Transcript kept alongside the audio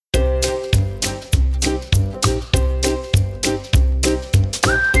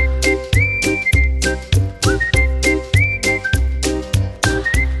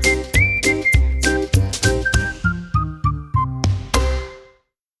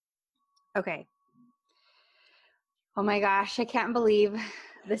Okay. Oh my gosh, I can't believe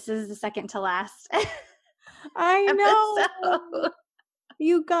this is the second to last I know. episode.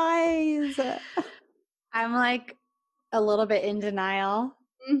 You guys. I'm like a little bit in denial.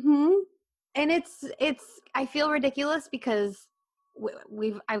 Mm-hmm. And I feel ridiculous because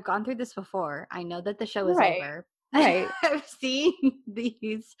I've gone through this before. I know that the show is Right. over. Right. I've seen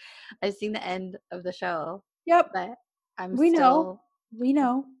I've seen the end of the show, Yep. but I'm We know. still We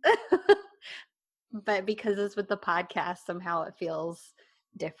know. but because it's with the podcast, somehow it feels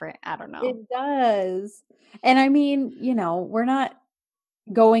different. I don't know. It does. And I mean, we're not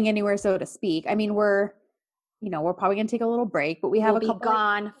going anywhere, so to speak. I mean, we're probably gonna take a little break, but we have We'll a be couple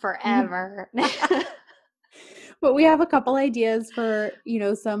gone forever. but we have a couple ideas for,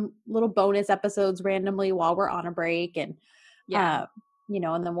 some little bonus episodes randomly while we're on a break and Yeah.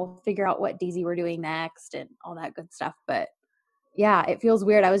 and then we'll figure out what DZ we're doing next and all that good stuff. But yeah, it feels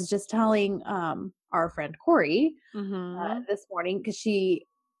weird. I was just telling our friend Corey Mhm. this morning because she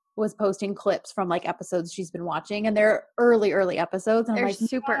was posting clips from like episodes she's been watching, and they're early episodes. And They're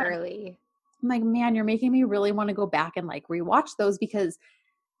super early. I'm like, man, you're making me really want to go back and like rewatch those because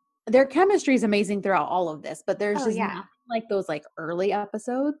their chemistry is amazing throughout all of this, but there's Oh just yeah. nothing like those like early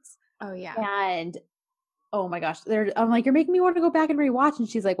episodes. Oh yeah. And oh my gosh, I'm like, you're making me want to go back and rewatch. And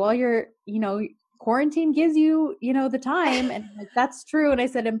she's like, well, quarantine gives you, the time. And I'm like, that's true. And I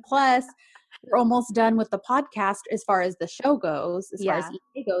said, and plus, we're almost done with the podcast as far as the show goes, as far as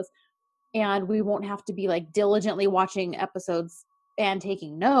Yeah. EA goes. And we won't have to be like diligently watching episodes and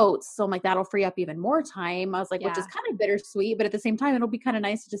taking notes. So I'm like, that'll free up even more time. I was like, which is Yeah. kind of bittersweet, but at the same time, it'll be kind of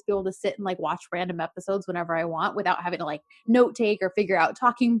nice to just be able to sit and like watch random episodes whenever I want without having to like note take or figure out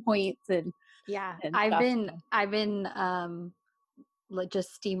talking points and Yeah. stuff. I've been like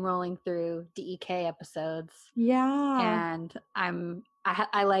just steamrolling through DEK episodes, Yeah. and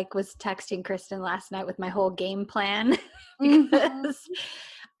I like was texting Kristen last night with my whole game plan Mhm. because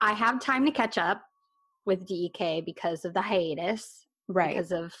I have time to catch up with DEK because of the hiatus Right.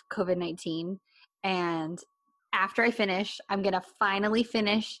 because of COVID-19. And after I finish, I'm gonna finally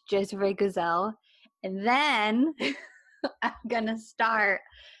finish Joseph Gazelle, and then I'm gonna start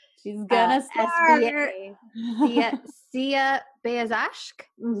She's gonna start. SVA Sia Beazashk.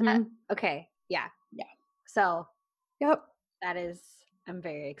 Mhm. Okay, yeah. Yeah. So Yep. I'm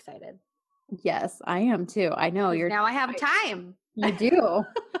very excited. Yes, I am too. I know you're Now I have time. you do.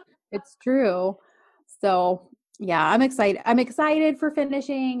 It's true. So, yeah, I'm excited. I'm excited for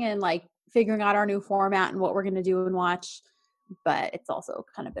finishing and like figuring out our new format and what we're going to do and watch, but it's also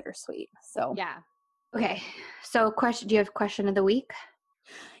kind of bittersweet. So, Yeah. Okay. So do you have question of the week?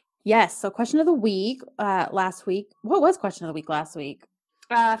 yes. So, question of the week last week. What was question of the week last week?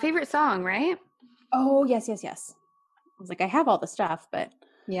 Favorite song, right? Oh, yes. I was like, I have all the stuff, but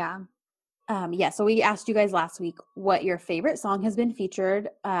Yeah. yeah, so we asked you guys last week what your favorite song has been featured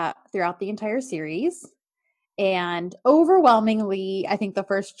throughout the entire series. And overwhelmingly, I think the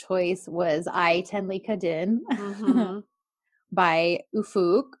first choice was I Tenli Kadin Mm-hmm. by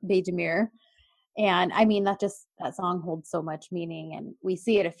Ufuk Bejamir. And I mean, that song holds so much meaning, and we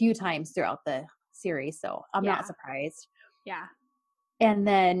see it a few times throughout the series, so I'm not surprised. Yeah. And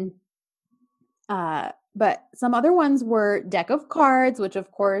then, but some other ones were Deck of Cards, which,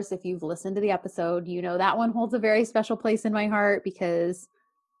 of course, if you've listened to the episode, you know that one holds a very special place in my heart because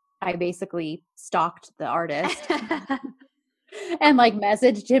I basically stalked the artist and like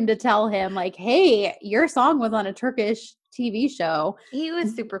messaged him to tell him like, hey, your song was on a Turkish TV show. He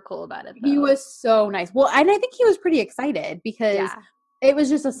was super cool about it, He though. was so nice. Well, and I think he was pretty excited because Yeah. it was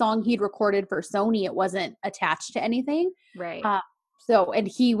just a song he'd recorded for Sony. It wasn't attached to anything. Right. And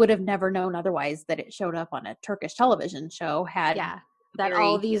he would have never known otherwise that it showed up on a Turkish television show. Yeah. That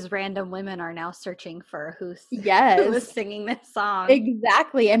all these random women are now searching for who was singing this song.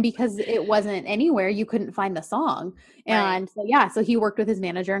 Exactly. And because it wasn't anywhere, you couldn't find the song. And so, yeah, so he worked with his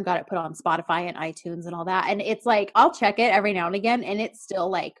manager and got it put on Spotify and iTunes and all that. And it's like, I'll check it every now and again. And it's still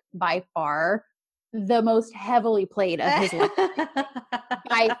like by far the most heavily played of his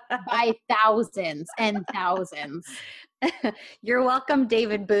life by thousands and thousands. You're welcome,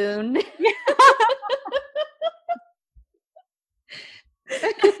 David Boone.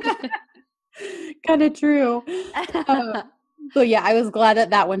 Kind of true. So yeah, I was glad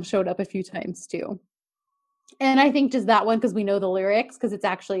that one showed up a few times too. And I think just that one because we know the lyrics because it's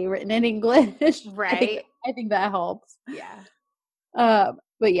actually written in English. Right. I think that helps. Yeah.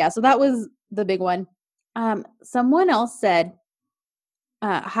 But yeah, so that was the big one. Someone else said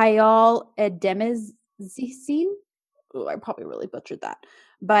Hayal Edemezicine. Oh, I probably really butchered that.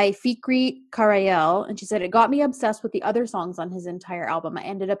 by Fikri Karayel. And she said, it got me obsessed with the other songs on his entire album. I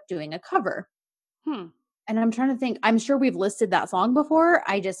ended up doing a cover. And I'm trying to think, I'm sure we've listed that song before.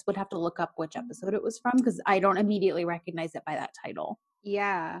 I just would have to look up which episode it was from because I don't immediately recognize it by that title.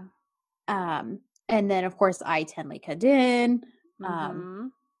 Yeah. And then, of course, I Tenli Kadin.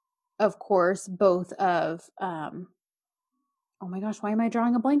 Of course, both of, oh my gosh, why am I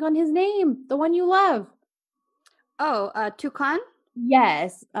drawing a blank on his name? The one you love. Oh, Toucan?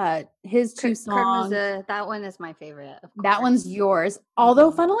 Yes. His two songs. That one is my favorite. Of course. That one's yours.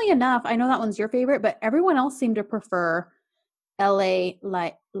 Although, funnily enough, I know that one's your favorite, but everyone else seemed to prefer L.A.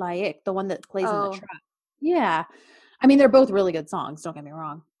 Laik, the one that plays in the truck. Yeah. I mean, they're both really good songs. Don't get me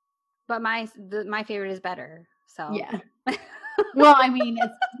wrong. But my favorite is better. So yeah. Well, I mean,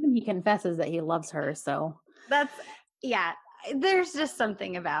 he confesses that he loves her. So that's there's just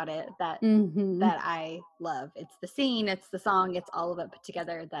something about it that that I love. It's the scene, it's the song, it's all of it put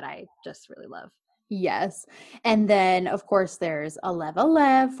together that I just really love. Yes. And then, of course, there's Alev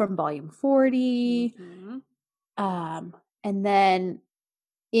Alev from Volume 40. And then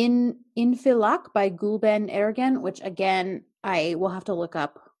In Filak by Gulben Ergen, which again, I will have to look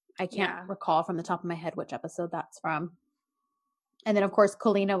up. I can't recall from the top of my head which episode that's from. And then, of course,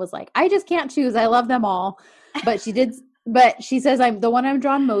 Colina was like, I just can't choose. I love them all. But she says, the one I'm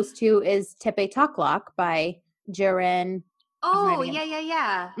drawn most to is Tepe Taklak by Jaren. Oh,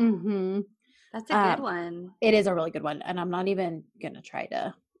 yeah. That's a good one. It is a really good one. And I'm not even going to try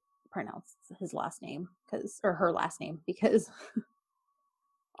to pronounce his last name or her last name because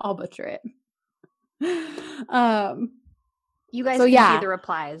I'll butcher it. You guys can see the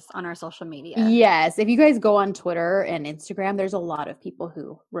replies on our social media. Yes. If you guys go on Twitter and Instagram, there's a lot of people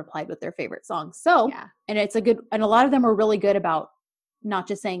who replied with their favorite songs. So, and a lot of them are really good about not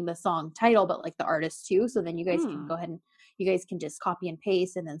just saying the song title, but like the artist too. So then you guys can go ahead and you guys can just copy and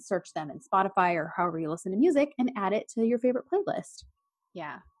paste and then search them in Spotify or however you listen to music and add it to your favorite playlist.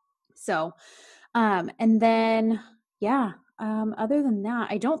 Yeah. So, and then, other than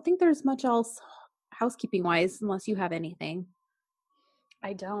that, I don't think there's much else housekeeping wise, unless you have anything.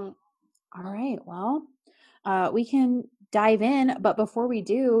 I don't. All right. Well, we can dive in. But before we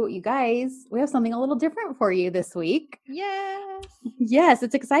do, you guys, we have something a little different for you this week. Yes. Yes,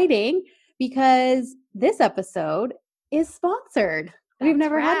 it's exciting because this episode is sponsored. We've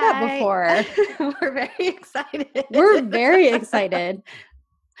never had that before. We're very excited. We're very excited.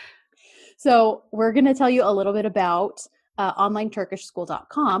 So we're going to tell you a little bit about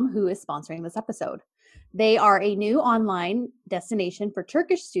OnlineTurkishSchool.com, who is sponsoring this episode. They are a new online destination for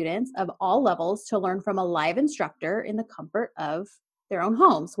Turkish students of all levels to learn from a live instructor in the comfort of their own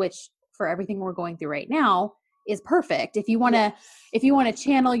homes, which for everything we're going through right now is perfect. If you want to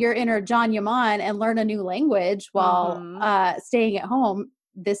channel your inner John Yaman and learn a new language while staying at home,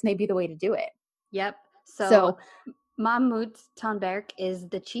 this may be the way to do it. Yep. So Mahmut Tanberk is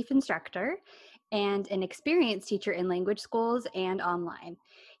the chief instructor and an experienced teacher in language schools and online.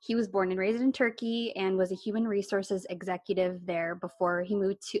 He was born and raised in Turkey and was a human resources executive there before he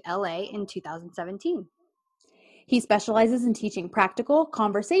moved to LA in 2017. He specializes in teaching practical,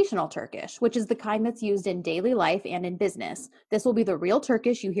 conversational Turkish, which is the kind that's used in daily life and in business. This will be the real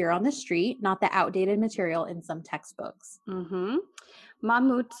Turkish you hear on the street, not the outdated material in some textbooks.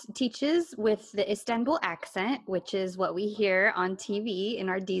 Mahmut teaches with the Istanbul accent, which is what we hear on TV in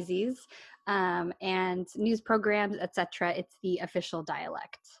our DZs, and news programs, etc. It's the official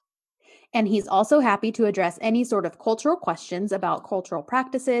dialect. And he's also happy to address any sort of cultural questions about cultural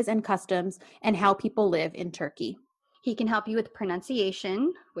practices and customs and how people live in Turkey. He can help you with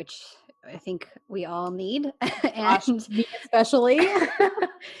pronunciation, which I think we all need, and me especially,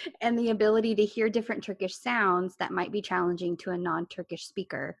 and the ability to hear different Turkish sounds that might be challenging to a non-Turkish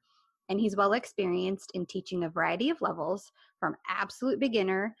speaker. And he's well experienced in teaching a variety of levels, from absolute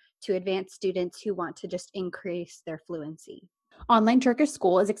beginner to advanced students who want to just increase their fluency. Online Turkish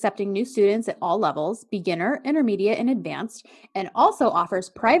School is accepting new students at all levels, beginner, intermediate, and advanced, and also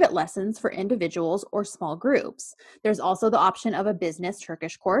offers private lessons for individuals or small groups. There's also the option of a business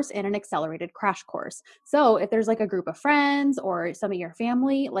Turkish course and an accelerated crash course. So if there's like a group of friends or some of your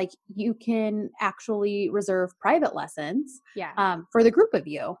family, like you can actually reserve private lessons for the group of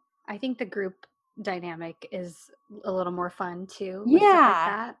you. I think the group dynamic is a little more fun too.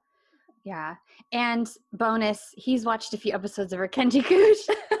 Yeah. Yeah. And bonus, he's watched a few episodes of Erkenci Kuş.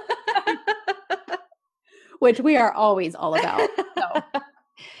 Which we are always all about.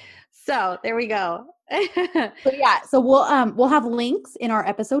 So there we go. So we'll have links in our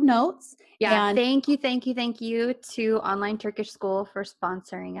episode notes. Yeah. And thank you to Online Turkish School for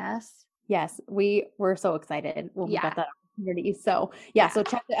sponsoring us. Yes, we were so excited when we got that community. So yeah, so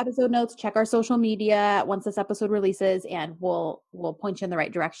check the episode notes, check our social media once this episode releases, and we'll point you in the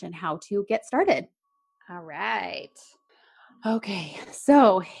right direction how to get started. All right. Okay,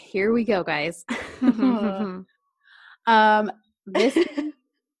 so here we go, guys.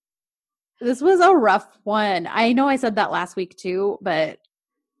 This was a rough one. I know I said that last week too, but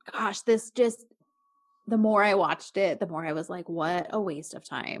gosh, this just, the more I watched it, the more I was like, what a waste of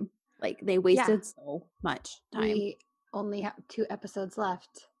time. Like, they wasted so much time. We only have 2 episodes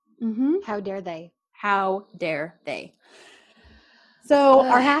left. Mm-hmm. How dare they? How dare they? So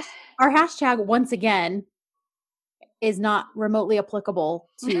our hashtag, once again, is not remotely applicable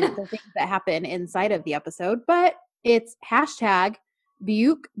to the things that happen inside of the episode, but it's hashtag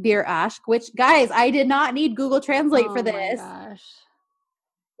Bjuk Bir Aşk, which, guys, I did not need Google Translate for this. Oh my gosh.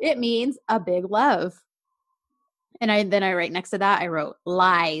 It means a big love. And then I write next to that, I wrote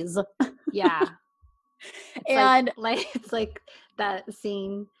lies. Yeah. And it's like that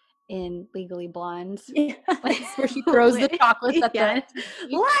scene in Legally Blonde. Yes, where she throws the chocolates at the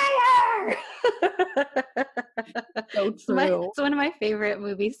liar. So true. It's one of my favorite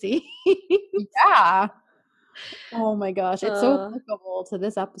movie scenes. Yeah. Oh my gosh, it's so applicable to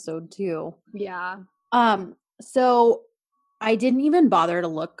this episode too. Yeah. So I didn't even bother to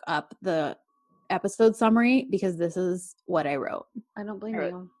look up the episode summary because this is what I wrote. I don't blame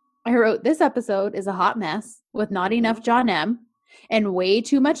you. I wrote, this episode is a hot mess with not enough John M. and way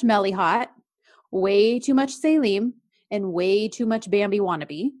too much Melly Hot, way too much Salim, and way too much Bambi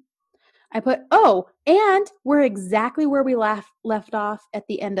wannabe. I put, and we're exactly where we left off at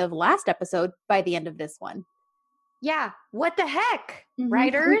the end of last episode by the end of this one. Yeah. What the heck,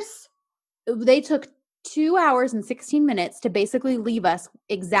 writers? They took 2 hours and 16 minutes to basically leave us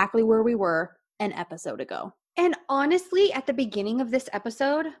exactly where we were an episode ago. And honestly, at the beginning of this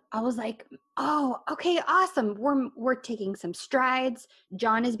episode, I was like, oh, okay, awesome. We're taking some strides.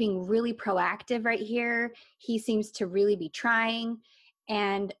 John is being really proactive right here. He seems to really be trying.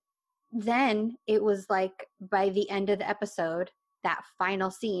 And then it was like, by the end of the episode, that final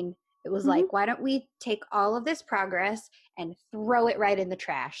scene, it was like, why don't we take all of this progress and throw it right in the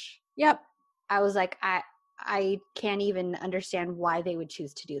trash? Yep. I was like, I can't even understand why they would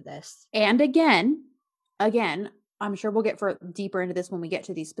choose to do this. And again, I'm sure we'll get deeper into this when we get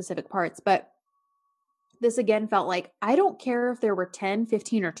to these specific parts, but this again felt like, I don't care if there were 10,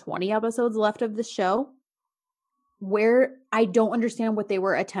 15, or 20 episodes left of the show, where I don't understand what they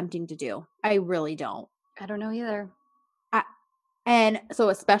were attempting to do. I really don't. I don't know either. And so,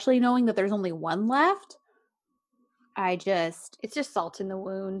 especially knowing that there's only one left, it's just salt in the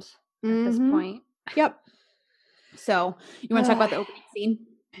wound at this point. Yep. So, you want to talk about the opening scene?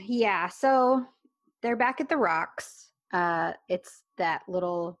 Yeah. So they're back at the Rocks. It's that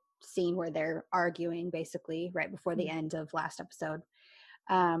little scene where they're arguing, basically, right before the end of last episode.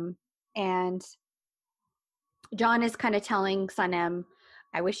 And John is kind of telling Sanem,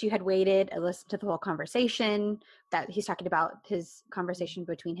 I wish you had waited and listened to the whole conversation. That he's talking about his conversation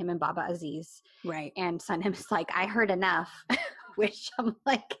between him and Baba Aziz. Right. And Sanem is like, I heard enough. Which I'm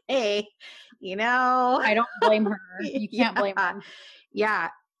like, hey, I don't blame her. You can't blame her. Yeah.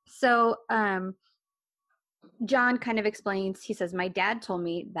 So John kind of explains, he says, my dad told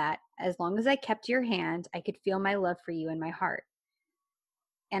me that as long as I kept your hand, I could feel my love for you in my heart.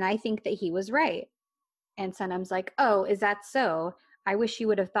 And I think that he was right. And Sanem's like, oh, is that so? I wish you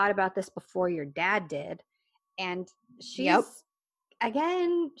would have thought about this before your dad did. And she's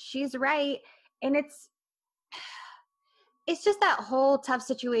right. And it's just that whole tough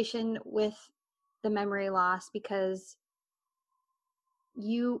situation with the memory loss, because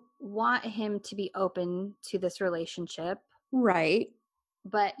you want him to be open to this relationship. Right.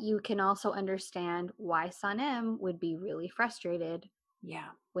 But you can also understand why Sanem would be really frustrated. Yeah.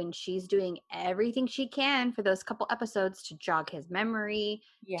 When she's doing everything she can for those couple episodes to jog his memory,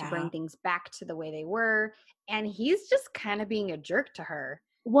 to bring things back to the way they were. And he's just kind of being a jerk to her.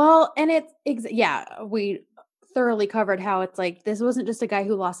 Well, and we thoroughly covered how it's like, this wasn't just a guy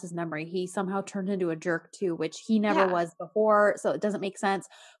who lost his memory. He somehow turned into a jerk too, which he never was before. So it doesn't make sense.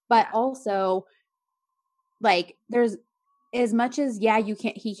 But also, like, there's, as much as,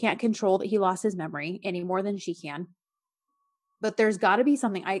 he can't control that he lost his memory any more than she can. But there's got to be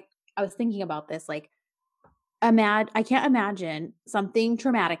something. I was thinking about this, like, I can't imagine something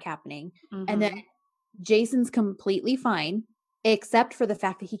traumatic happening and then Jason's completely fine, except for the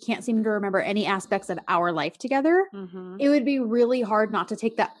fact that he can't seem to remember any aspects of our life together. It would be really hard not to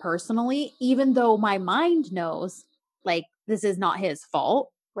take that personally, even though my mind knows, like, this is not his fault.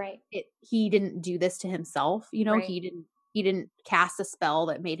 Right. He didn't do this to himself. Right. He didn't cast a spell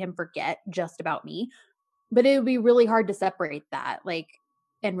that made him forget just about me. But it would be really hard to separate that, like,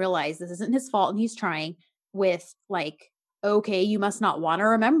 and realize this isn't his fault and he's trying with like, okay, you must not want to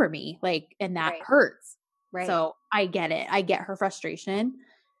remember me. Like, and that Right. hurts. Right. So I get it. I get her frustration.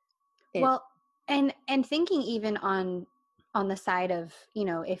 It Well, and thinking even on the side of, you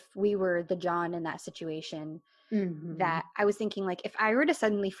know, if we were the John in that situation, mhm. that I was thinking like if I were to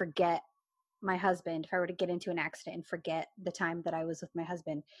suddenly forget my husband, if I were to get into an accident and forget the time that I was with my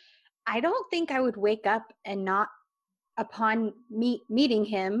husband, I don't think I would wake up and not upon meeting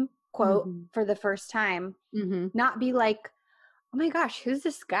him, quote, Mhm. for the first time, Mhm. not be like, oh my gosh, who's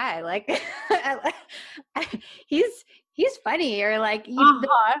this guy? Like, he's he's funny, or like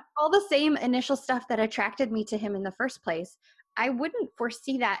Uh-huh. all the same initial stuff that attracted me to him in the first place. I wouldn't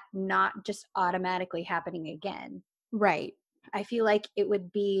foresee that not just automatically happening again. Right. I feel like it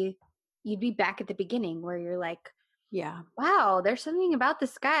would be, you'd be back at the beginning where you're like, Yeah. wow, there's something about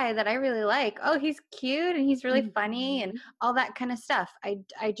this guy that I really like. Oh, he's cute and he's really funny and Mhm. all that kind of stuff.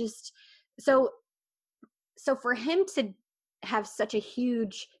 I just, so so for him to have such a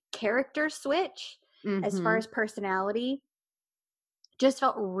huge character switch as far Mhm. as personality just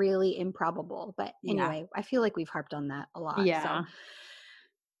felt really improbable. But Yeah. anyway, I feel like we've harped on that a lot. So Yeah.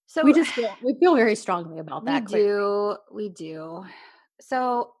 so We feel very strongly about we that, clearly. do, we do.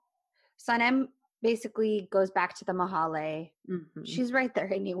 So Sanem basically goes back to the Mahale. Mhm. She's right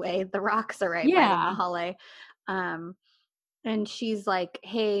there anyway. The rocks are right by the Yeah. Mahale. Um, and she's like,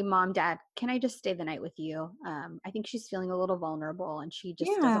 hey, mom, dad, can I just stay the night with you? I think she's feeling a little vulnerable and she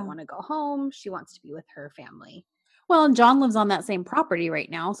just doesn't Yeah. want to go home. She wants to be with her family. Well, and John lives on that same property right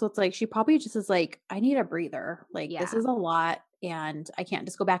now, so it's like she probably just is like, "I need a breather. Like, this Yeah, is a lot, and I can't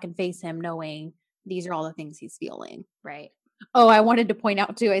just go back and face him knowing these are all the things he's feeling." right. Oh, I wanted to point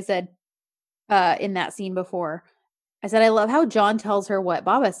out too, I said, in that scene before, I said, "I love how John tells her what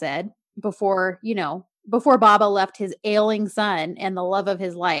Baba said before, before Baba left his ailing son and the love of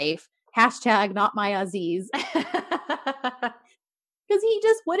his life, hashtag not my Aziz, because he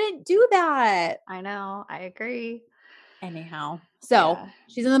just wouldn't do that." I know. I agree. Anyhow, so Yeah.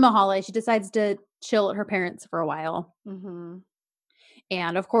 she's in the Mahale. She decides to chill at her parents' for a while. Hmm.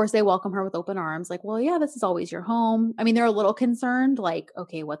 And of course, they welcome her with open arms, like, well, yeah, this is always your home. I mean, they're a little concerned, like,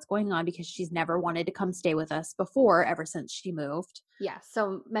 okay, what's going on? Because she's never wanted to come stay with us before, ever since she moved. Yeah.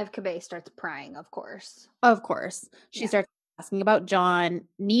 So Mevkabe starts prying, of course. Of course, she Yeah. starts asking about John.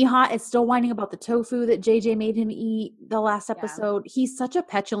 Nihat is still whining about the tofu that JJ made him eat the last Yeah. episode. He's such a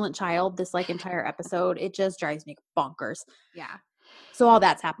petulant child, this like entire episode. It just drives me bonkers. Yeah. So all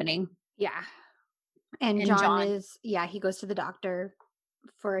that's happening. Yeah. And And John John, is, yeah, he goes to the doctor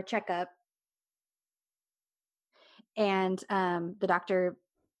for a checkup. And the doctor,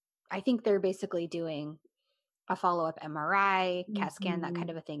 I think they're basically doing a follow-up MRI, CAT scan, that kind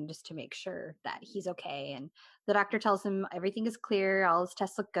mhm. of a thing, just to make sure that he's okay. And the doctor tells him everything is clear, all his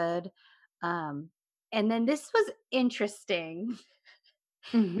tests look good. Um, and then this was interesting.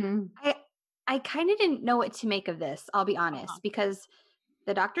 Mhm. I I kind of didn't know what to make of this, I'll be Uh-huh. honest, because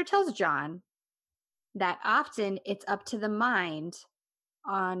the doctor tells John that often it's up to the mind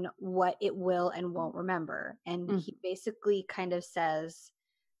on what it will and won't remember. And he Mhm. basically kind of says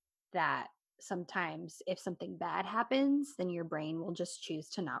that sometimes if something bad happens, then your brain will just choose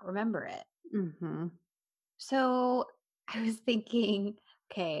to not remember it. Mhm. So I was thinking,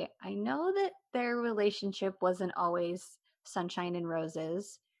 okay, I know that their relationship wasn't always sunshine and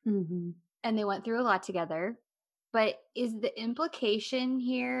roses, Mhm. and they went through a lot together. But is the implication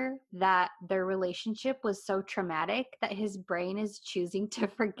here that their relationship was so traumatic that his brain is choosing to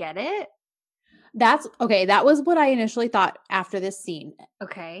forget it? That's okay, that was what I initially thought after this scene.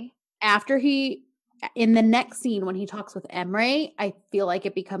 Okay. After he in the next scene when he talks with Emre, I feel like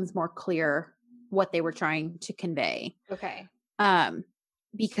it becomes more clear what they were trying to convey. Okay. Um,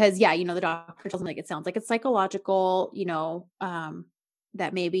 because yeah, the doctor tells him like it sounds like it's psychological,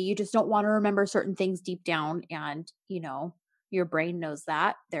 that maybe you just don't want to remember certain things deep down and, your brain knows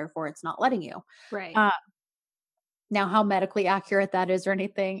that, therefore it's not letting you. Right. Uh, Now how medically accurate that is or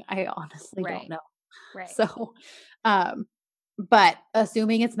anything, I honestly don't Right. know. Right. So, um, but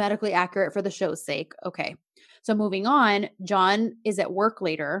assuming it's medically accurate for the show's sake, okay. So moving on, John is at work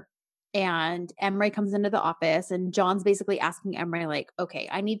later and Emre comes into the office and John's basically asking Emre like, "Okay,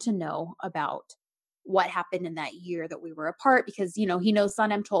 I need to know about what happened in that year that we were apart because, he knows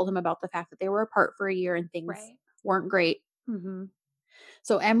Sanem told him about the fact that they were apart for a year and things Right. weren't great." Mhm.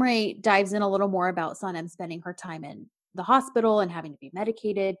 So Emre dives in a little more about Sanem spending her time in the hospital and having to be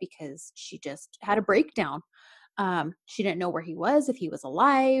medicated because she just had a breakdown. She didn't know where he was, if he was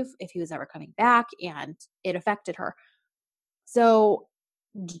alive, if he was ever coming back, and it affected her. So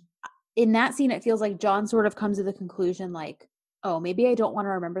in that scene, it feels like John sort of comes to the conclusion like, oh, maybe I don't want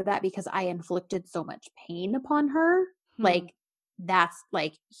to remember that because I inflicted so much pain upon her. Hmm. Like that's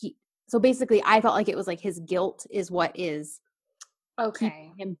like so basically I felt like it was like his guilt is what is keeping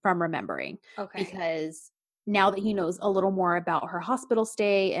Okay. him from remembering, Okay. because now that he knows a little more about her hospital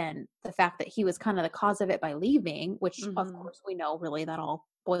stay and the fact that he was kind of the cause of it by leaving, which of Mm-hmm. course we know really that all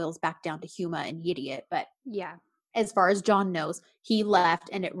boils back down to Huma and Idiot, but Yeah. as far as John knows, he left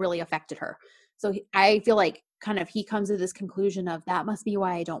and it really affected her. So I feel like kind of he comes to this conclusion of that must be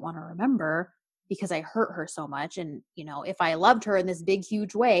why I don't want to remember, because I hurt her so much. And, if I loved her in this big,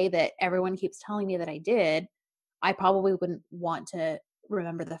 huge way that everyone keeps telling me that I did, I probably wouldn't want to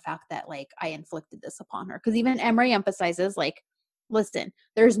remember the fact that like I inflicted this upon her. Because even Emery emphasizes, like, listen,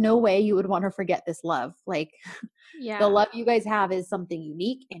 there's no way you would want to forget this love. Like, the Yeah. love you guys have is something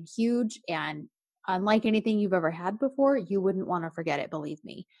unique and huge and unlike anything you've ever had before. You wouldn't want to forget it, believe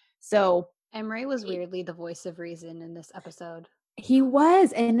me. So Emery was weirdly the voice of reason in this episode. he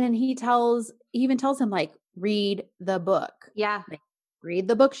was, and then he even tells him like, read the book. Yeah. Like, read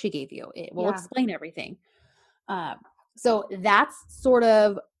the book she gave you. It will Yeah. explain everything. Um, so that's sort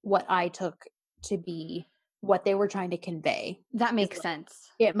of what I took to be what they were trying to convey. That Is makes like, sense.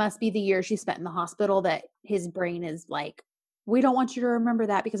 it must be the year she spent in the hospital that his brain is like, we don't want you to remember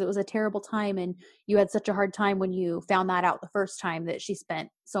that because it was a terrible time and you had such a hard time when you found that out the first time that she spent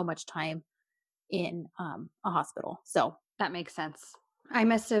so much time in a hospital. So That makes sense. I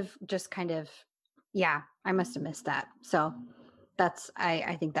must have just kind of, yeah, I must have missed that. So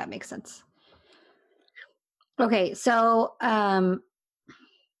I think that makes sense. Okay, so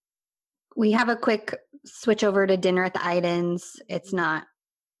we have a quick switch over to dinner at the Idens. It's not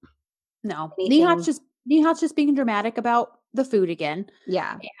no, anything. Nihat's just being dramatic about the food again.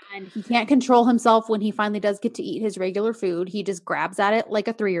 Yeah. And he can't control himself when he finally does get to eat his regular food. He just grabs at it like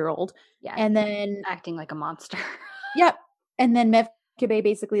a 3-year-old. Yeah. And then, Acting like a monster. yep. And then Mevkibe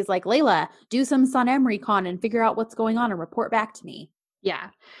basically is like, Layla, do some Sanem recon and figure out what's going on and report back to me. Yeah.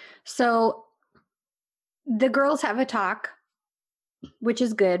 So the girls have a talk, which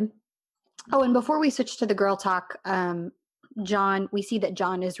is good. Oh, and before we switch to the girl talk, we see that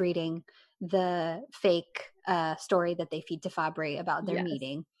John is reading the fake story that they feed to Fabry about their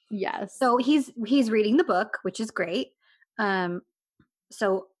meeting. Yes. So he's reading the book, which is great.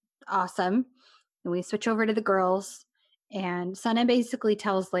 So awesome. And we switch over to the girls, and Sana basically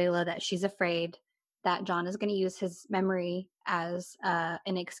tells Layla that she's afraid that John is going to use his memory as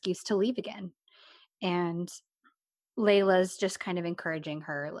an excuse to leave again. And Layla's just kind of encouraging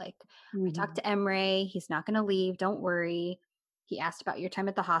her, like, I talked to Emre. He's not going to leave. Don't worry. He asked about your time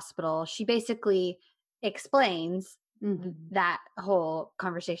at the hospital. She basically explains that whole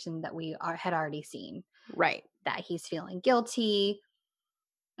conversation that we had already seen. Right. That he's feeling guilty.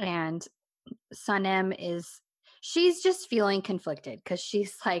 And Sanem she's just feeling conflicted because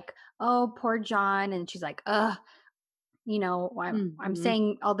she's like, oh, poor John. And she's like, I'm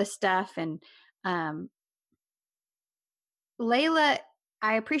saying all this stuff. And Layla,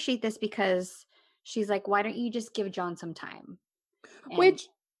 I appreciate this because she's like, why don't you just give John some time? Which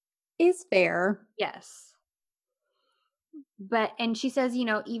is fair. Yes. And she says,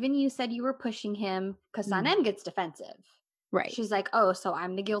 even you said you were pushing him, because Sanem gets defensive. Right. She's like, oh, so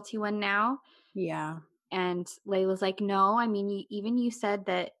I'm the guilty one now? Yeah. And Layla's like, no, I mean, even you said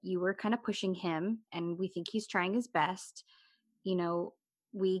that you were kind of pushing him and we think he's trying his best.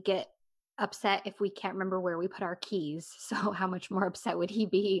 We get upset if we can't remember where we put our keys. So how much more upset would he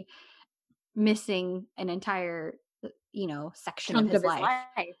be missing an entire, section of his life?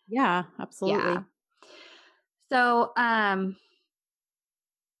 Yeah, absolutely. Yeah. So, I'm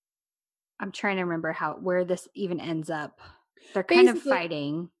trying to remember where this even ends up. They're kind of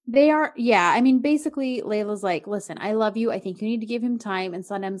fighting. They are, yeah. I mean, basically, Layla's like, listen, I love you. I think you need to give him time. And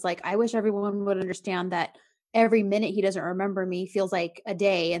Sanem's like, I wish everyone would understand that every minute he doesn't remember me feels like a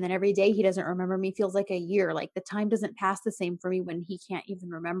day. And then every day he doesn't remember me feels like a year. Like the time doesn't pass the same for me when he can't even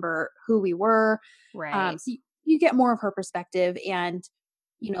remember who we were. Right. So you get more of her perspective. And,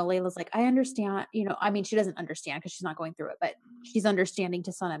 Layla's like, I understand, I mean, she doesn't understand because she's not going through it, but she's understanding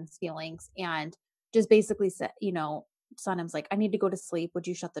to Sanem's feelings and just basically said, Sanem's like, I need to go to sleep. Would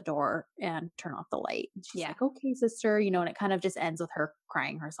you shut the door and turn off the light? And she's like, okay, sister, and it kind of just ends with her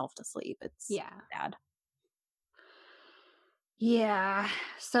crying herself to sleep. It's sad. Yeah.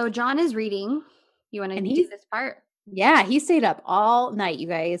 So John is reading. You want to do this part? Yeah, he stayed up all night, you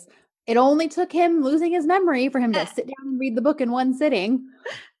guys. It only took him losing his memory for him to sit down and read the book in one sitting.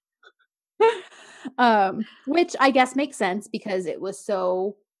 Which I guess makes sense because it was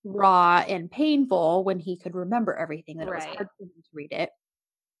so raw and painful when he could remember everything that it was hard for him to read it.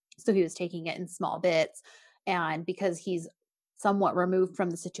 So he was taking it in small bits. And because he's somewhat removed from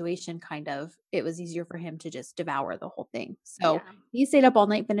the situation, kind of, it was easier for him to just devour the whole thing. So Yeah. he stayed up all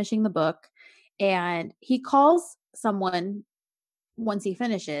night finishing the book, and he calls someone once he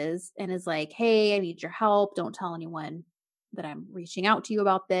finishes and is like, "Hey, I need your help. Don't tell anyone that I'm reaching out to you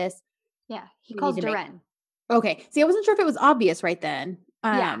about this. Yeah. He We need calls to make." Duren. Okay. See, I wasn't sure if it was obvious right then.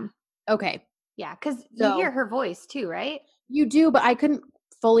 Yeah. Okay. Yeah. Because you So hear her voice too, right? you do, but I couldn't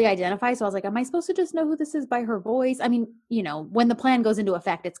fully identify. So I was like, am I supposed to just know who this is by her voice? I mean, when the plan goes into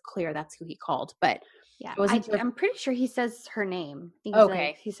effect, it's clear that's who he called, but Yeah. I wasn't sure. I'm pretty sure he says her name. I think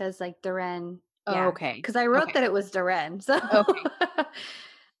Okay. he says like Duren. Yeah. Okay. Because I wrote Okay. that it was Duren. So Okay.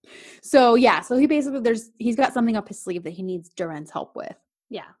 So yeah, so he basically he's got something up his sleeve that he needs Duren's help with.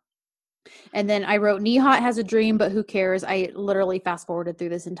 yeah. And then I wrote Nihat has a dream, but who cares? I literally fast forwarded through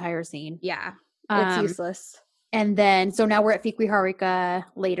this entire scene. Yeah. It's useless. And then so now we're at Fikuiharika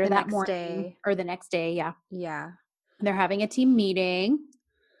later that next morning day. or the next day, yeah. Yeah. They're having a team meeting.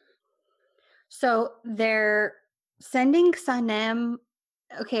 So they're sending Sanem.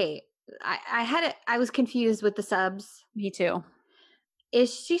 Okay, I was confused with the subs. Me too.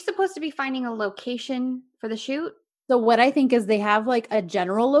 Is she supposed to be finding a location for the shoot? So what I think is they have like a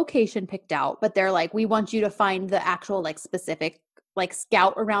general location picked out, but they're like, we want you to find the actual like specific, like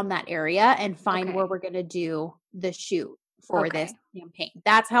scout around that area and find where we're going to do the shoot for this campaign.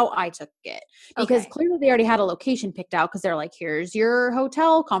 That's how I took it, because clearly they already had a location picked out, because they're like, here's your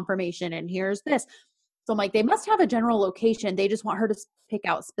hotel confirmation and here's this. So I'm like, they must have a general location. They just want her to pick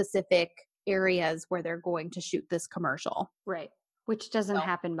out specific areas where they're going to shoot this commercial. Right. Which doesn't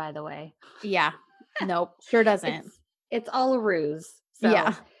happen, by the way. Yeah. Nope. Sure doesn't. It's all a ruse. So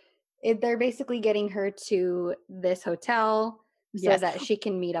yeah. They're basically getting her to this hotel so that she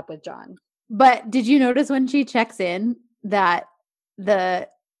can meet up with John. But did you notice when she checks in that the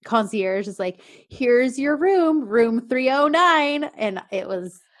concierge is like, here's your room 309. And it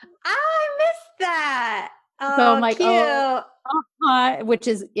was... I missed that. Oh, so I'm like, cute. Which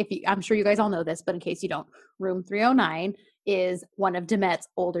is, I'm sure you guys all know this, but in case you don't, room 309 is one of Demet's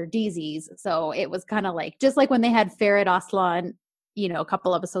older DZs. So it was kind of like, just like when they had Farid Aslan, a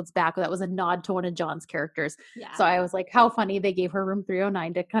couple episodes back, that was a nod to one of John's characters. Yeah. So I was like, how funny they gave her room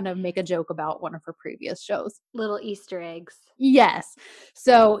 309 to kind of make a joke about one of her previous shows. Little Easter eggs. Yes.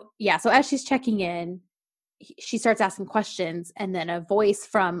 So yeah. So as she's checking in, she starts asking questions, and then a voice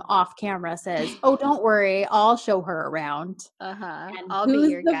from off camera says, oh, don't worry, I'll show her around. I'll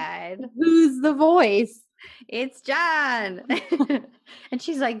be your guide. Who's the voice? It's John. And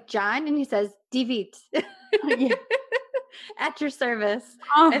she's like, John? And he says, Divit. At your service.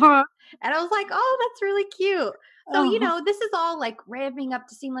 And I was like, oh, that's really cute. So, this is all like ramping up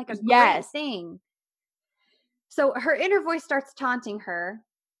to seem like a great thing. So her inner voice starts taunting her,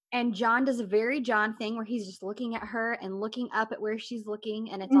 and John does a very John thing where he's just looking at her and looking up at where she's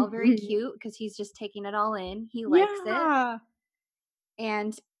looking, and it's all very cute because he's just taking it all in. He likes it.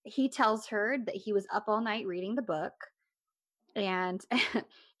 And he tells her that he was up all night reading the book, and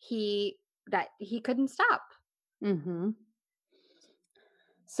he couldn't stop.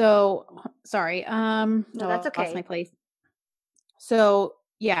 So sorry. No, that's okay. I lost my place. So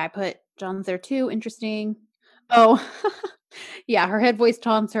yeah, I put John's there too. Interesting. Oh, yeah. Her head voice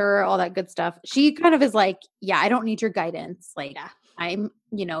taunts her, all that good stuff. She kind of is like, yeah, I don't need your guidance. Like, I'm,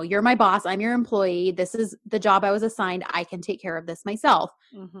 you're my boss. I'm your employee. This is the job I was assigned. I can take care of this myself.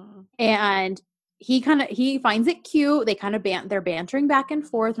 And he finds it cute. They kind of they're bantering back and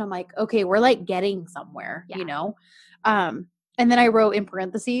forth. And I'm like, okay, we're like getting somewhere, and then I wrote in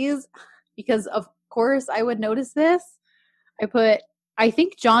parentheses, because of course I would notice this, I put, I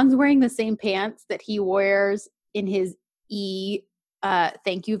think John's wearing the same pants that he wears in his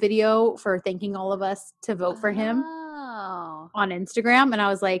thank you video for thanking all of us to vote for him on Instagram. And I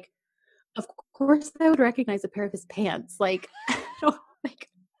was like, of course I would recognize a pair of his pants. Like, well,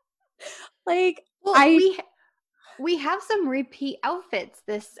 we have some repeat outfits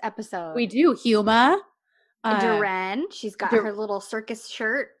this episode. We do. Huma. Duren, she's got her little circus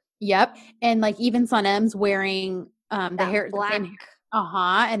shirt. Yep. And like even Sanem's wearing the hair black.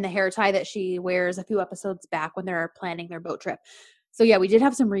 And the hair tie that she wears a few episodes back when they're planning their boat trip. So yeah, we did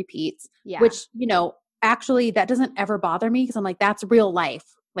have some repeats. Yeah. Which, actually that doesn't ever bother me, because I'm like, that's real life.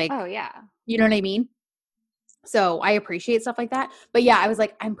 Like, oh yeah. You know what I mean? So I appreciate stuff like that. But yeah, I was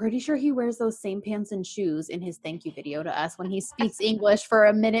like, I'm pretty sure he wears those same pants and shoes in his thank you video to us when he speaks English for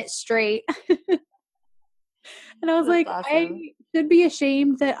a minute straight. And I was like, awesome. I should be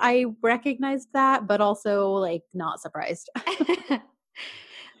ashamed that I recognized that, but also like not surprised.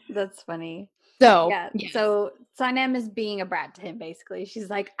 That's funny. So, Yeah. yes. So Sanem is being a brat to him, basically. She's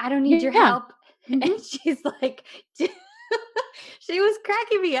like, I don't need your Yeah. help. And she's like, she was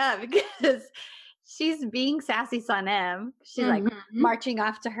cracking me up because she's being sassy Sanem. She's like marching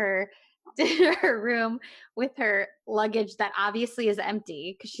off to her room with her luggage that obviously is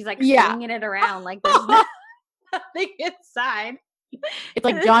empty because she's like swinging it around like there's nothing inside. It's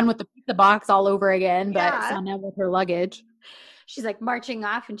like John with the pizza box all over again, but Yeah. Sanem with her luggage. She's like marching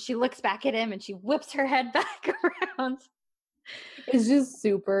off and she looks back at him and she whips her head back around. It's just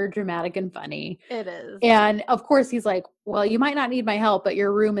super dramatic and funny. It is. And of course he's like, well, you might not need my help, but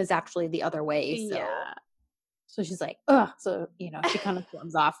your room is actually the other way. So, so she's like, ugh. So, you know, she kind of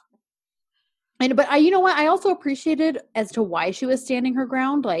storms off. And, but you know what? I also appreciated as to why she was standing her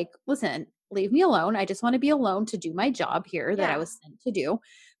ground. Like, listen, leave me alone. I just want to be alone to do my job here that I was sent to do,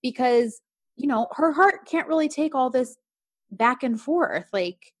 because, you know, her heart can't really take all this back and forth,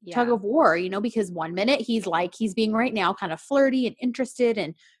 like tug of war, you know, because one minute he's like, he's being right now kind of flirty and interested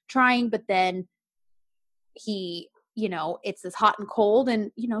and trying, but then he, you know, it's this hot and cold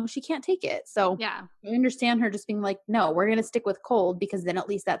and, you know, she can't take it. So I understand her just being like, no, we're going to stick with cold because then at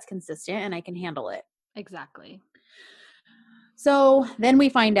least that's consistent and I can handle it. Exactly. So then we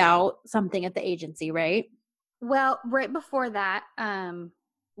find out something at the agency, right? Well, right before that,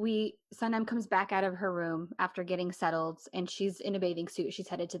 Sanem comes back out of her room after getting settled and she's in a bathing suit. She's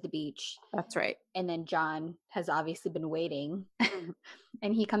headed to the beach. That's right. And then John has obviously been waiting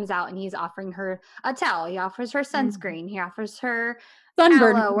and he comes out and he's offering her a towel. He offers her sunscreen. He offers her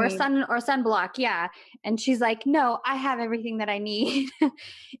sunburn or sunblock. Yeah. And she's like, no, I have everything that I need.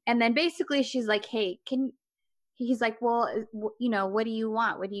 And then basically she's like, hey, he's like, well, you know, what do you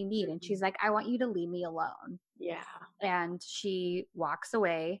want? What do you need? And she's like, I want you to leave me alone. Yeah. And she walks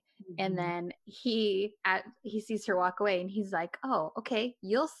away and then he sees her walk away and he's like, oh, okay,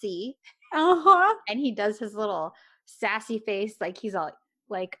 you'll see. And he does his little sassy face. Like he's all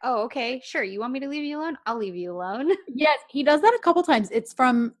like, oh, okay, sure. You want me to leave you alone? I'll leave you alone. Yes. He does that a couple times. It's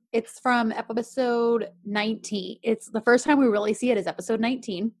from episode 19. It's the first time we really see it is episode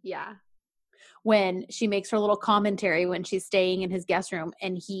 19. Yeah. When she makes her little commentary when she's staying in his guest room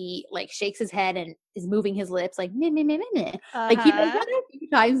and he like shakes his head and is moving his lips like meh, meh, meh, meh, meh. Like he does that a few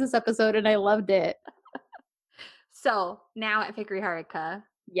times this episode and I loved it. So now at Fikri Harika.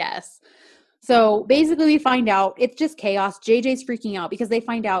 Yes. So basically we find out it's just chaos. JJ's freaking out because they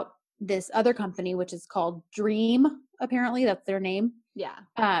find out this other company, which is called Dream, apparently that's their name.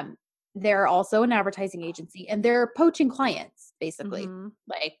 Yeah. They're also an advertising agency and they're poaching clients basically.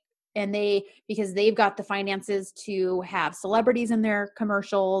 Like, and because they've got the finances to have celebrities in their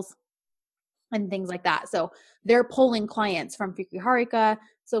commercials and things like that. So they're pulling clients from Fikri Harika.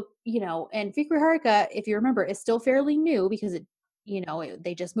 So, you know, and Fikri Harika, if you remember, is still fairly new because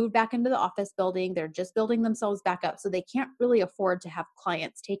they just moved back into the office building. They're just building themselves back up. So they can't really afford to have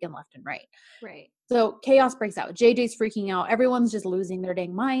clients taken left and right. Right. So chaos breaks out. JJ's freaking out. Everyone's just losing their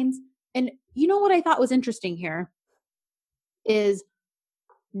dang minds. And you know what I thought was interesting here is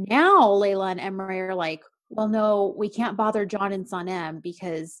now Layla and Emre are like, well, no, we can't bother John and Sanem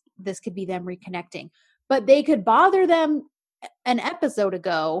because this could be them reconnecting. But they could bother them an episode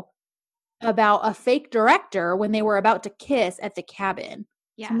ago about a fake director when they were about to kiss at the cabin.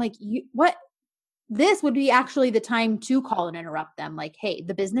 Yeah. So I'm like, what? This would be actually the time to call and interrupt them. Like, hey,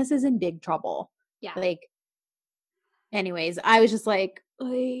 the business is in big trouble. Yeah. Like, anyways, I was just like,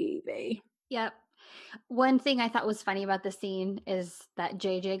 baby. Yep. One thing I thought was funny about the scene is that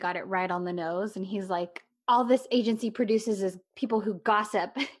JJ got it right on the nose and he's like, all this agency produces is people who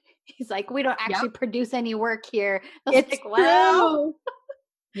gossip. He's like, we don't actually produce any work here. It's like, well,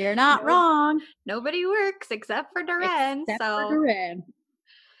 you're not wrong. Nobody works except for Duran.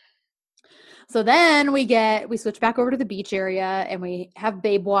 So then we switch back over to the beach area and we have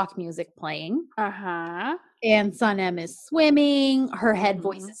Babe Walk music playing. And Sanem is swimming. Her head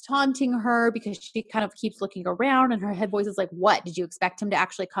voice is taunting her because she kind of keeps looking around and her head voice is like, what? Did you expect him to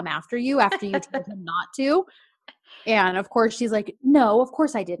actually come after you after you told him not to? And of course she's like, no, of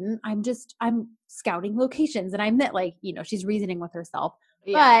course I didn't. I'm scouting locations and I'm that like, you know, she's reasoning with herself.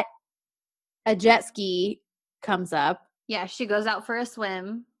 Yeah. But a jet ski comes up. Yeah, she goes out for a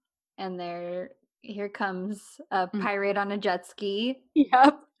swim and here comes a pirate on a jet ski.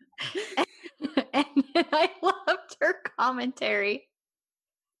 Yep. And I loved her commentary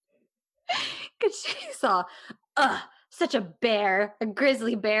because she saw such a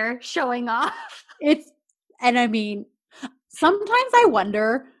grizzly bear showing off. And I mean, sometimes I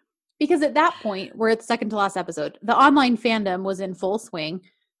wonder, because at that point, we're at the second to last episode, the online fandom was in full swing.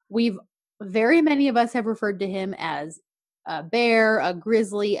 Very many of us have referred to him as a bear, a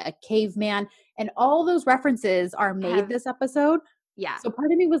grizzly, a caveman, and all those references are made this episode. Yeah. So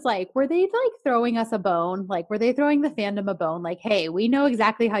part of me was like, were they like throwing us a bone? Like, were they throwing the fandom a bone? Like, hey, we know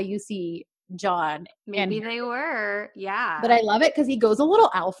exactly how you see John. Maybe they were. Yeah. But I love it because he goes a little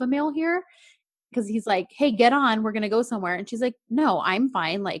alpha male here because he's like, hey, get on. We're going to go somewhere. And she's like, no, I'm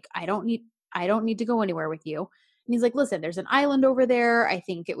fine. Like, I don't need to go anywhere with you. And he's like, listen, there's an island over there. I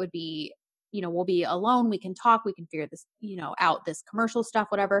think it would be, we'll be alone. We can talk. We can figure this, out, this commercial stuff,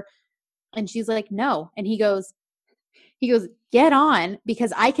 whatever. And she's like, no. And he goes, get on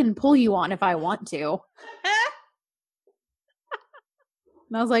because I can pull you on if I want to.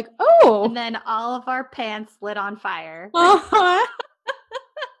 And I was like, oh. And then all of our pants lit on fire. Uh-huh.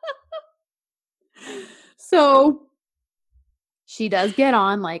 So she does get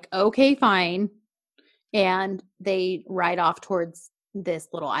on, like, okay, fine. And they ride off towards this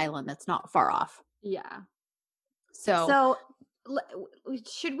little island that's not far off. Yeah. So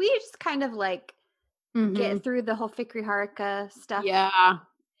should we just kind of like get through the whole Fikri Haruka stuff? Yeah.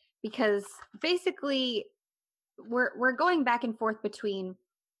 Because basically we're going back and forth between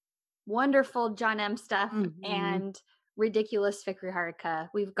wonderful John M stuff and ridiculous Fikri Haruka.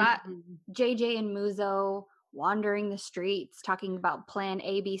 We've got JJ and Muzo wandering the streets talking about plan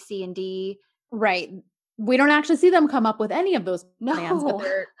A, B, C, and D. Right. We don't actually see them come up with any of those plans, but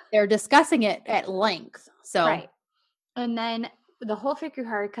they're discussing it at length. So right. And then the whole Fikri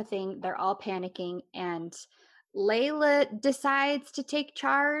Haruka thing, they're all panicking, and Layla decides to take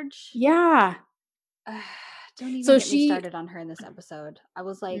charge. Yeah. Don't even get me started on her in this episode. I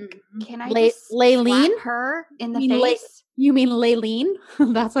was like, can I just slap her in the face? You mean Layleen?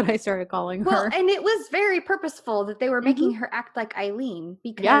 That's what I started calling her. And it was very purposeful that they were making her act like Eileen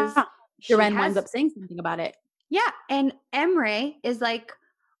because Duran winds up saying something about it. Yeah, and Emre is like,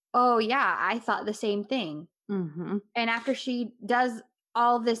 oh yeah, I thought the same thing. And after she does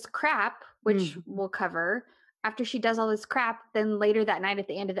all this crap, which we'll cover, after she does all this crap, then later that night at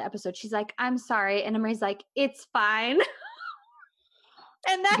the end of the episode, she's like, I'm sorry. And Emre's like, it's fine.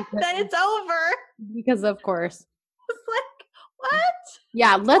 And then it's over. Because of course. It's like, what?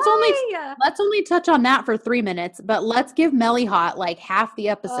 Yeah, let's only touch on that for 3 minutes, but let's give Melly Hot like half the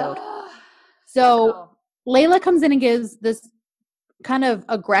episode. So Layla comes in and gives this kind of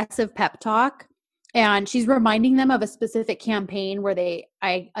aggressive pep talk. And she's reminding them of a specific campaign where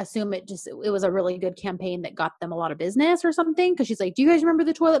I assume it was a really good campaign that got them a lot of business or something. Cause she's like, do you guys remember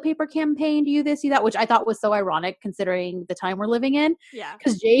the toilet paper campaign? Do you this, do that? Which I thought was so ironic considering the time we're living in. Yeah.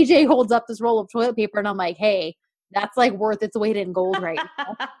 Cause JJ holds up this roll of toilet paper and I'm like, hey, that's like worth its weight in gold right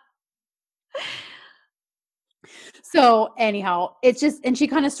now. So anyhow, it's just, and she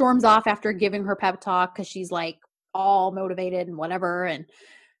kind of storms off after giving her pep talk. Cause she's like all motivated and whatever. And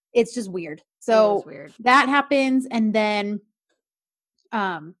it's just weird. So that happens. And then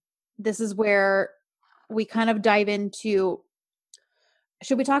this is where we kind of dive into,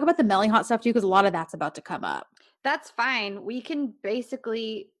 should we talk about the Melly Hot stuff too? Because a lot of that's about to come up. That's fine. We can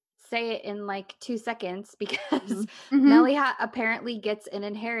basically say it in like 2 seconds because Melly Hot apparently gets an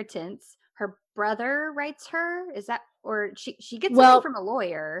inheritance. Her brother writes her. Is that, or she gets something from a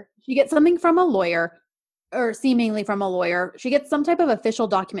lawyer. She gets something from a lawyer. Or seemingly from a lawyer. She gets some type of official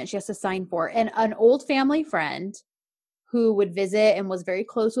document she has to sign for. And an old family friend who would visit and was very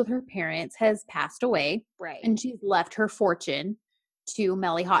close with her parents has passed away. Right. And she's left her fortune to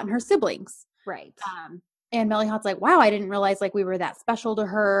Melly Hot and her siblings. Right. And Melly Hot's like, wow, I didn't realize like we were that special to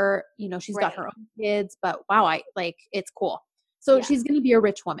her. She's got her own kids, but wow, it's cool. So she's going to be a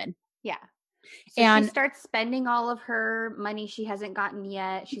rich woman. Yeah. So she starts spending all of her money she hasn't gotten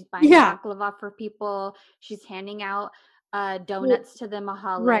yet. She's buying baklava for people. She's handing out donuts to the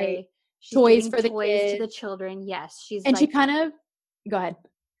mahale. Right. She's toys for the kids. To the children. Yes. She kind of, go ahead.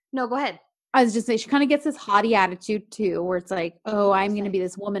 No, go ahead. I was just saying, she kind of gets this haughty attitude too, where it's like, oh, I'm going to be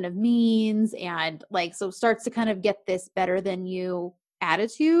this woman of means. And like, so starts to kind of get this better than you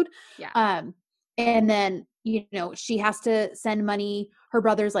attitude. Yeah. And then, she has to send money. Her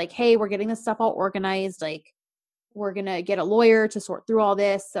brother's like, hey, we're getting this stuff all organized. Like, we're going to get a lawyer to sort through all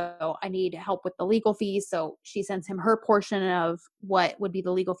this. So I need help with the legal fees. So she sends him her portion of what would be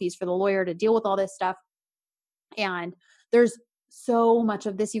the legal fees for the lawyer to deal with all this stuff. And there's so much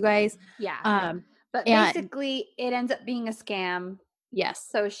of this, you guys. Yeah. But basically it ends up being a scam. Yes.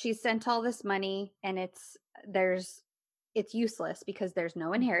 So she sent all this money and it's useless because there's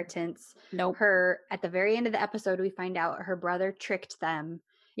no inheritance. Nope. At the very end of the episode, we find out her brother tricked them.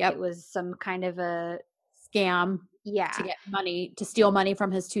 Yep. It was some kind of a scam. Yeah. To get money, to steal money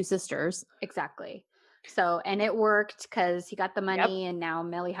from his 2 sisters. Exactly. So, and it worked because he got the money and now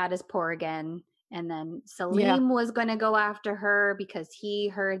Melly Hot is poor again. And then Salim was going to go after her because he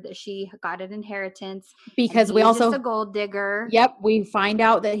heard that she got an inheritance. Because we also just a gold digger. Yep, we find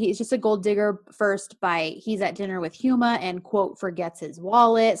out that he's just a gold digger first by he's at dinner with Huma and quote forgets his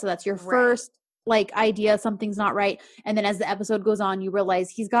wallet. So that's your first like idea something's not right. And then as the episode goes on, you realize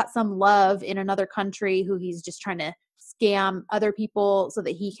he's got some love in another country who he's just trying to scam other people so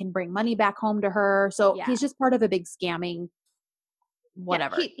that he can bring money back home to her. So he's just part of a big scamming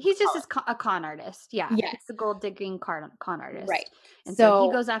whatever. Yeah, he's just a con artist. Yeah. Yes. It's a gold digging con artist. Right. And so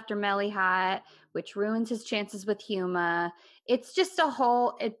he goes after Melihat, which ruins his chances with Huma. It's just a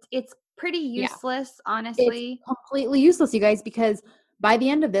whole it's pretty useless, honestly. It's completely useless, you guys, because by the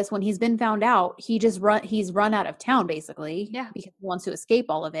end of this, when he's been found out, he's run out of town basically. Yeah. Because he wants to escape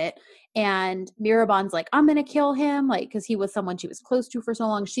all of it. And Miraban's like, I'm gonna kill him, like, because he was someone she was close to for so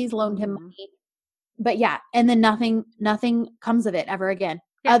long. She's loaned him money. But yeah, and then nothing comes of it ever again.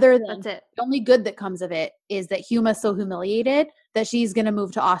 Yeah, other than that's it. The only good that comes of it is that Huma's so humiliated that she's gonna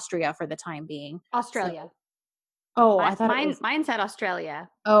move to Austria for the time being. Australia. So, oh, I thought mine said Australia.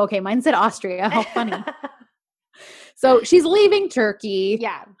 Oh, okay. Mine said Austria. How funny. So she's leaving Turkey.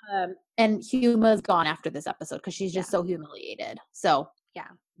 Yeah. And Huma's gone after this episode because she's just so humiliated. So yeah,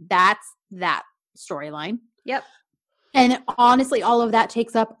 that's that storyline. Yep. And honestly, all of that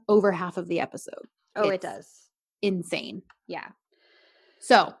takes up over half of the episode. Oh, it does. Insane. Yeah.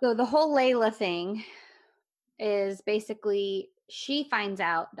 So the whole Layla thing is basically she finds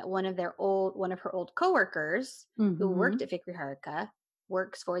out that one of her old coworkers who worked at Fikri Haraka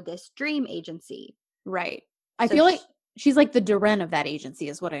works for this dream agency. Right. I feel like she's like the Duran of that agency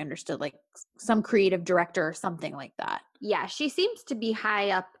is what I understood, like some creative director or something like that. Yeah, she seems to be high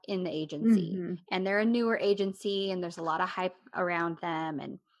up in the agency, and they're a newer agency and there's a lot of hype around them,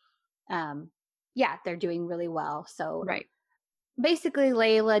 and yeah, they're doing really well. So right. Basically,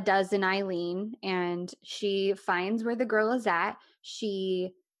 Layla does an Eileen and she finds where the girl is at.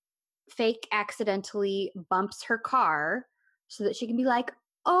 She fake accidentally bumps her car so that she can be like,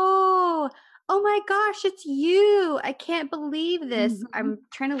 oh my gosh, it's you. I can't believe this. I'm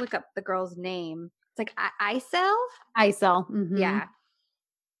trying to look up the girl's name. It's like Isel? Isel. Yeah.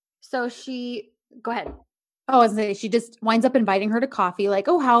 So go ahead. Oh, and she just winds up inviting her to coffee, like,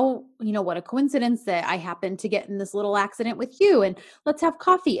 oh, how, what a coincidence that I happened to get in this little accident with you, and let's have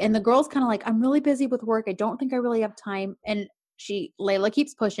coffee. And the girl's kind of like, I'm really busy with work. I don't think I really have time. And Layla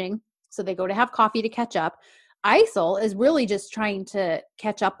keeps pushing. So they go to have coffee to catch up. Isel is really just trying to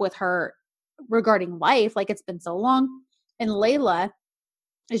catch up with her regarding life. Like, it's been so long. And Layla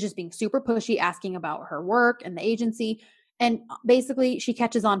is just being super pushy, asking about her work and the agency. And basically, she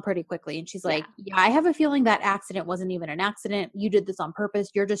catches on pretty quickly. And she's like, yeah, I have a feeling that accident wasn't even an accident. You did this on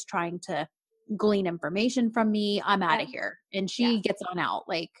purpose. You're just trying to glean information from me. I'm out of here. And she gets on out.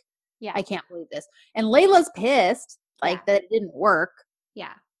 Like, I can't believe this. And Layla's pissed, like, that it didn't work.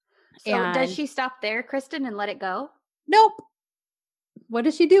 Yeah. So does she stop there, Kristen, and let it go? Nope. What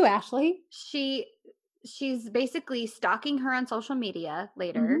does she do, Ashley? She's basically stalking her on social media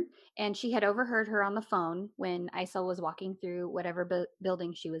later, and she had overheard her on the phone when Isel was walking through whatever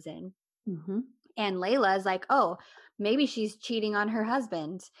building she was in. And Layla is like, oh, maybe she's cheating on her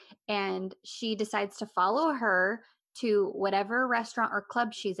husband. And she decides to follow her to whatever restaurant or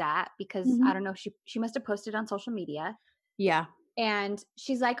club she's at because, I don't know, she must have posted on social media. Yeah. And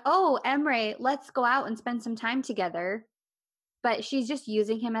she's like, oh, Emre, let's go out and spend some time together. But she's just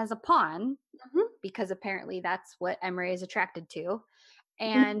using him as a pawn because apparently that's what Emre is attracted to.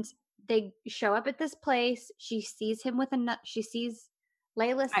 And they show up at this place. She sees him with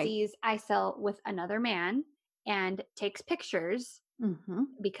Layla sees Isel with another man and takes pictures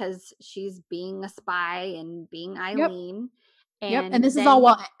because she's being a spy and being Eileen. And this is all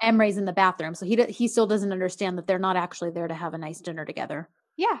while Emre's in the bathroom. So he still doesn't understand that they're not actually there to have a nice dinner together.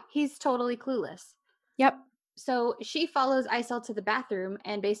 Yeah, he's totally clueless. Yep. So she follows Isel to the bathroom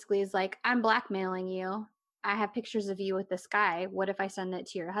and basically is like, I'm blackmailing you. I have pictures of you with this guy. What if I send that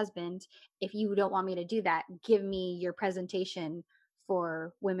to your husband? If you don't want me to do that, give me your presentation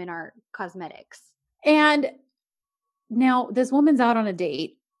for Women Art Cosmetics. And now this woman's out on a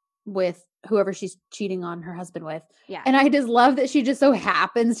date with whoever she's cheating on her husband with. Yeah. And I just love that she just so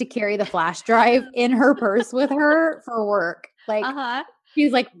happens to carry the flash drive in her purse with her for work. Like,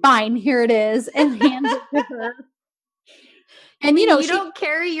 she's like, fine, here it is, and hands it to her. And you don't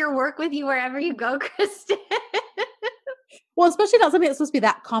carry your work with you wherever you go, Kristen. Well, especially not something that's supposed to be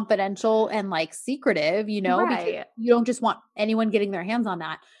that confidential and like secretive, right. Because you don't just want anyone getting their hands on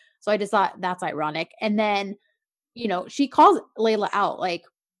that. So I just thought that's ironic. And then, she calls Layla out, like,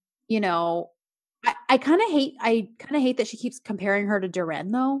 I kind of hate that she keeps comparing her to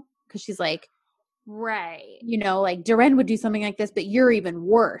Duran though, because she's like, Right. You know, like Duran would do something like this, but you're even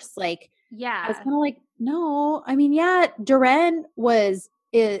worse. Like, I was Yeah. kind of like, no, I mean, yeah, Duran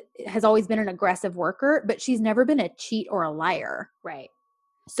has always been an aggressive worker, but she's never been a cheat or a liar. Right.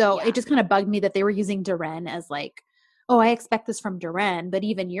 So Yeah. it just kind of bugged me that they were using Duran as like, oh, I expect this from Duran, but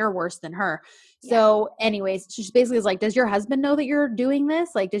even you're worse than her. So anyways, she just basically is like, does your husband know that you're doing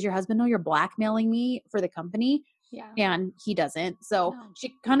this? Like, does your husband know you're blackmailing me for the company? Yeah. And he doesn't. So No.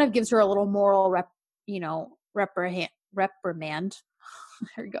 she kind of gives her a little moral reprimand.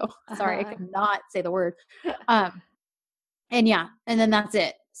 There we go. Sorry, I could not say the word. And yeah, and then that's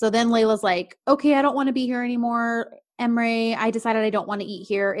it. So then Layla's like, okay, I don't want to be here anymore. Emre, I decided I don't want to eat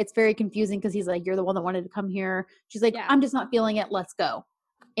here. It's very confusing because he's like, you're the one that wanted to come here. She's like, Yeah. I'm just not feeling it. Let's go.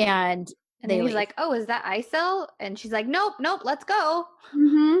 And And they then he's leave. like, oh, is that ISIL? And she's like, nope, let's go.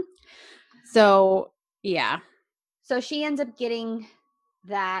 Mm-hmm. So, yeah. So she ends up getting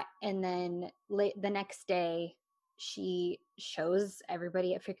that. And then the next day, she shows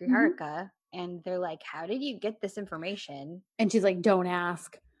everybody at Fikri Haruka. And they're like, how did you get this information? And she's like, don't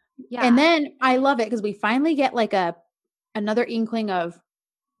ask. Yeah. And then I love it because we finally get like another inkling of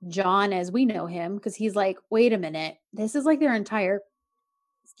John as we know him, because he's like, wait a minute, this is like their entire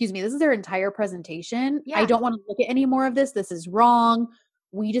presentation. Yeah. I don't want to look at any more of this. This is wrong.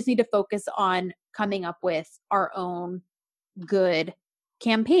 We just need to focus on coming up with our own good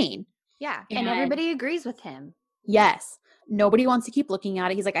campaign. Yeah. And everybody agrees with him. Yes. Nobody wants to keep looking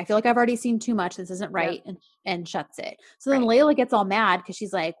at it. He's like, I feel like I've already seen too much. This isn't right. And shuts it. So then Layla gets all mad because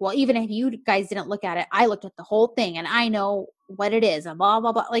she's like, well, even if you guys didn't look at it, I looked at the whole thing and I know what it is and blah,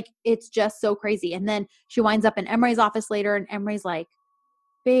 blah, blah. Like, it's just so crazy. And then she winds up in Emery's office later and Emery's like,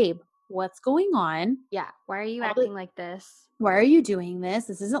 babe, what's going on? Yeah. Why are you acting like this? Why are you doing this?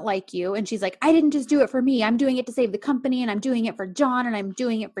 This isn't like you. And she's like, I didn't just do it for me. I'm doing it to save the company and I'm doing it for John and I'm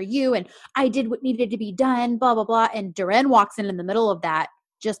doing it for you. And I did what needed to be done, blah, blah, blah. And Duran walks in the middle of that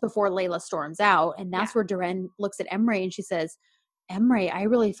just before Layla storms out. And that's where Duran looks at Emre and she says, Emre, I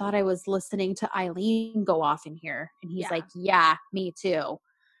really thought I was listening to Eileen go off in here. And he's like, yeah, me too.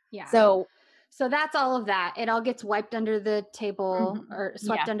 Yeah. So that's all of that. It all gets wiped under the table or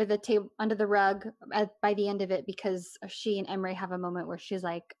swept under the table, under the rug by the end of it, because she and Emre have a moment where she's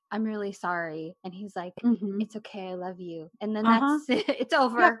like, I'm really sorry. And he's like, it's okay. I love you. And then that's it. It's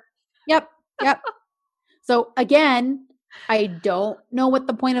over. Yep. So again, I don't know what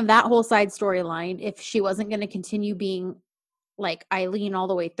the point of that whole side storyline, if she wasn't going to continue being like Eileen all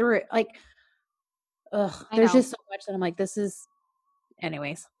the way through it. Like, there's just so much that I'm like, this is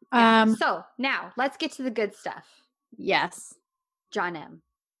anyways. So now let's get to the good stuff. Yes. John M.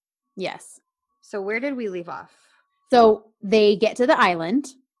 Yes. So where did we leave off? So they get to the island.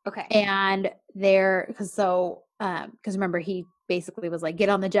 Okay. And because remember, he basically was like, get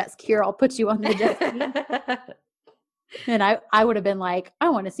on the jet ski or I'll put you on the jet ski. And I would have been like, I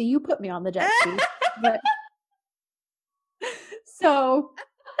want to see you put me on the jet ski. But so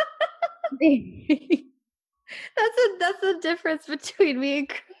that's the difference between me and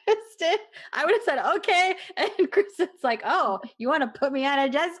Kristen. I would have said, okay. And Kristen's like, oh, you want to put me on a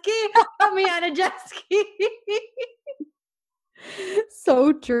jet ski? Put me on a jet ski.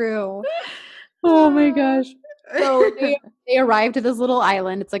 So true. Oh my gosh. So they arrived at this little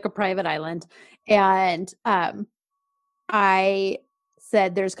island. It's like a private island. And I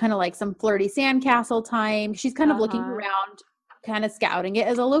said there's kind of like some flirty sandcastle time. She's kind of looking around, kind of scouting it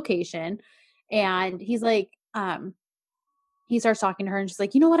as a location. And he's like, he starts talking to her and she's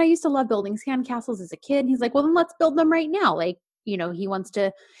like, you know what? I used to love building sandcastles as a kid. And he's like, well, then let's build them right now. Like, you know,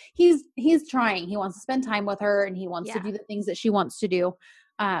 he's trying. He wants to spend time with her and he wants to do the things that she wants to do.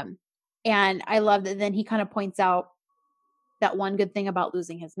 And I love that then he kind of points out that one good thing about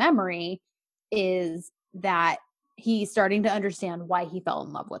losing his memory is that he's starting to understand why he fell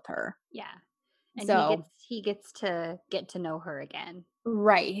in love with her. Yeah. And so he gets to get to know her again.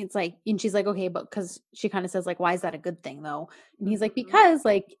 Right. It's like, and she's like, okay, but because she kind of says like, why is that a good thing though? And he's like, because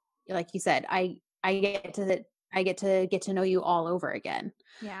like you said, I get to get to know you all over again.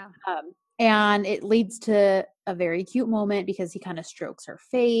 Yeah. And it leads to a very cute moment because he kind of strokes her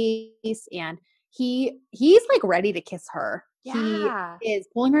face and he's like ready to kiss her. Yeah. He is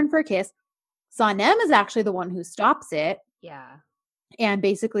pulling her in for a kiss. Sanem is actually the one who stops it. Yeah. And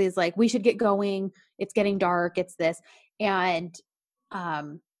basically is like, we should get going. It's getting dark. It's this. And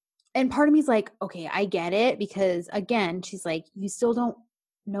part of me is like, okay, I get it. Because again, she's like, you still don't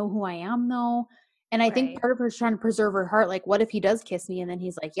know who I am though. And I think part of her is trying to preserve her heart. Like, what if he does kiss me? And then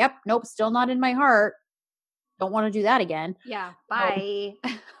he's like, yep, nope, still not in my heart. Don't want to do that again. Yeah. Bye.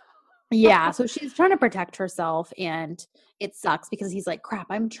 Yeah, so she's trying to protect herself, and it sucks because he's like, crap,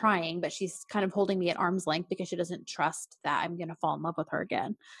 I'm trying, but she's kind of holding me at arm's length because she doesn't trust that I'm gonna fall in love with her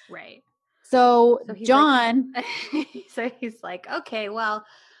again. Right. So he's John, so he's like, okay, well,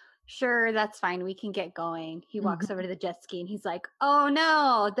 sure, that's fine. We can get going. He walks over to the jet ski and he's like, oh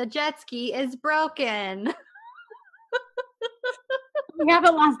no, the jet ski is broken. we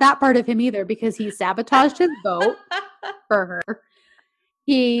haven't lost that part of him either because he sabotaged his boat for her.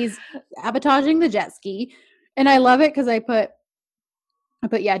 He's sabotaging the jet ski. And I love it because I put,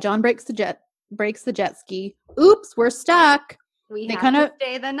 yeah, John breaks the jet ski. Oops, we're stuck. We have to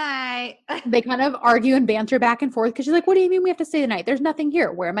stay the night. They kind of argue and banter back and forth because she's like, what do you mean we have to stay the night? There's nothing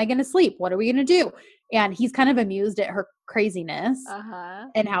here. Where am I going to sleep? What are we going to do? And he's kind of amused at her craziness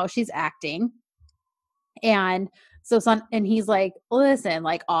and how she's acting. And so and he's like, listen,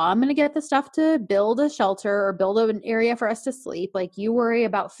 like, oh, I'm going to get the stuff to build a shelter or build an area for us to sleep. Like, you worry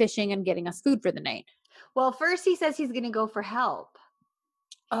about fishing and getting us food for the night. Well, first he says he's going to go for help.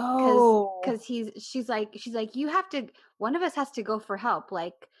 Oh, because she's like, you have to, one of us has to go for help.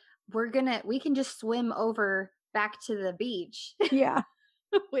 Like, we can just swim over back to the beach. Yeah.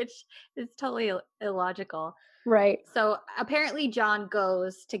 Which is totally illogical. Right. So apparently John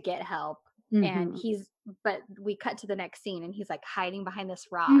goes to get help and but we cut to the next scene and he's like hiding behind this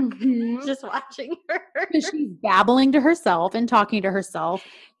rock, just watching her. She's babbling to herself and talking to herself.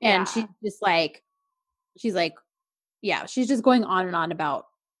 And she's just like, yeah, she's just going on and on about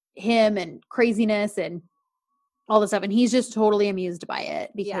him and craziness and all this stuff. And he's just totally amused by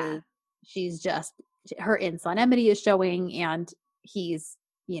it because she's just, her insanity is showing and he's,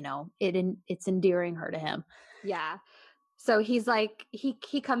 it's endearing her to him. Yeah. So he's like,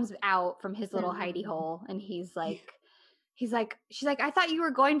 he comes out from his little hidey hole and she's like, I thought you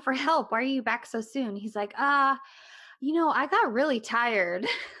were going for help. Why are you back so soon? He's like, I got really tired.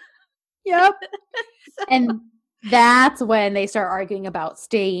 Yep. And that's when they start arguing about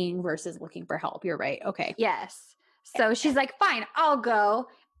staying versus looking for help. You're right. Okay. Yes. So she's like, fine, I'll go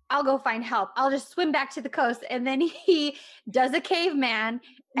find help. I'll just swim back to the coast. And then he does a caveman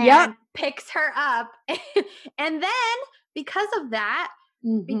and picks her up. And then because of that,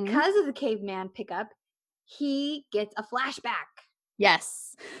 because of the caveman pickup, he gets a flashback.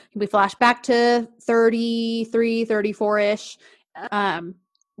 Yes. We flash back to 33, 34-ish.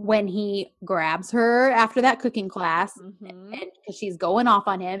 When he grabs her after that cooking class and because she's going off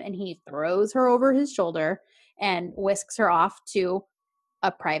on him and he throws her over his shoulder and whisks her off to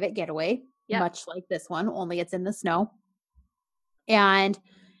a private getaway, much like this one, only it's in the snow. And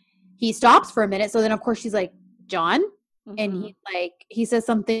he stops for a minute. So then, of course, she's like, John? And he says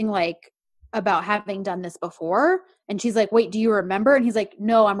something like about having done this before. And she's like, wait, do you remember? And he's like,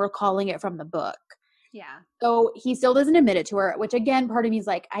 no, I'm recalling it from the book. Yeah. So he still doesn't admit it to her, which again, part of me is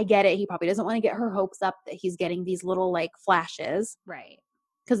like, I get it. He probably doesn't want to get her hopes up that he's getting these little like flashes. Right.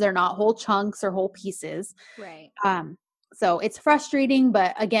 Because they're not whole chunks or whole pieces. Right. So it's frustrating,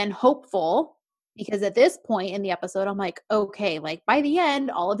 but again, hopeful because at this point in the episode, I'm like, okay, like by the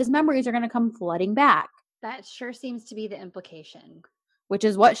end, all of his memories are going to come flooding back. That sure seems to be the implication. Which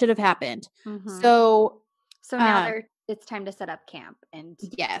is what should have happened. So now it's time to set up camp. And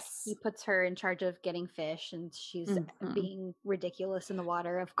yes, he puts her in charge of getting fish and she's being ridiculous in the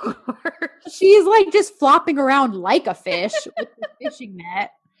water, of course. She's like just flopping around like a fish with the fishing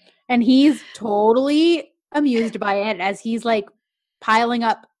net. And he's totally amused by it as he's like piling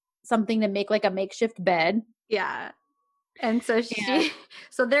up something to make like a makeshift bed. Yeah. And so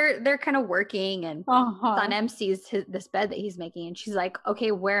so they're kind of working and Sanem sees this bed that he's making and she's like,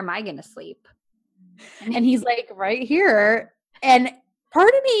 okay, where am I going to sleep? And he's like, right here. And part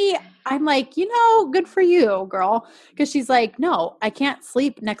of me, I'm like, good for you, girl. Because she's like, no, I can't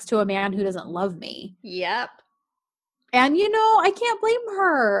sleep next to a man who doesn't love me. Yep. And, I can't blame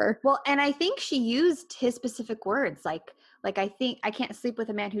her. Well, and I think she used his specific words. Like I think I can't sleep with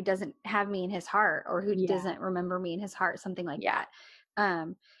a man who doesn't have me in his heart or who doesn't remember me in his heart, something like that.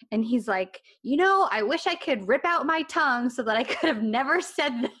 And he's like, I wish I could rip out my tongue so that I could have never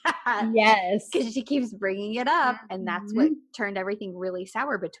said that. Yes. Because she keeps bringing it up. And that's what turned everything really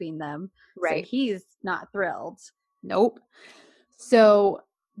sour between them. Right. So he's not thrilled. Nope. So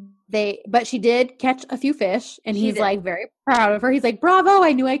but she did catch a few fish and he's like very proud of her. He's like, bravo,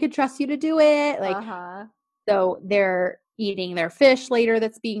 I knew I could trust you to do it. Like, so they're eating their fish later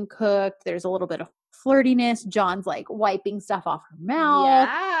that's being cooked. There's a little bit of flirtiness. John's like wiping stuff off her mouth.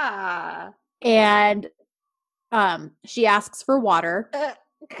 Yeah. And she asks for water.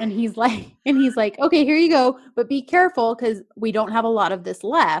 And he's like, okay, here you go. But be careful because we don't have a lot of this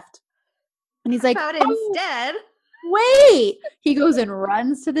left. And he's like, instead. Wait, he goes and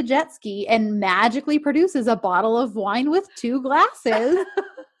runs to the jet ski and magically produces a bottle of wine with 2 glasses.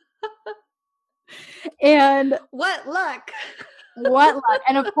 And what luck. what luck.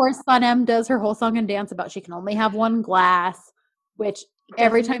 And of course, Sanem does her whole song and dance about she can only have 1 glass, which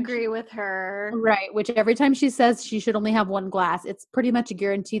every Doesn't time agree with her. right, which every time she says she should only have 1 glass, it's pretty much a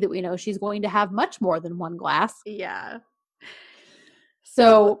guarantee that we know she's going to have much more than 1 glass. Yeah.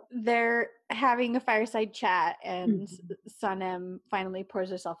 So they're having a fireside chat, and Sanem finally pours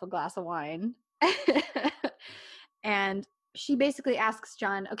herself a glass of wine. And she basically asks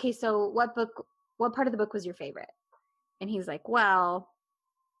John, okay, so what part of the book was your favorite? And he's like, well,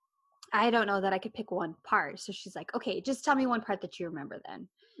 I don't know that I could pick one part. So she's like, okay, just tell me one part that you remember then.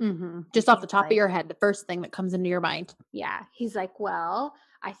 Just off the top of your head, the first thing that comes into your mind. Yeah. He's like, well,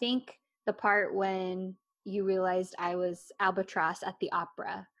 I think the part when you realized I was Albatross at the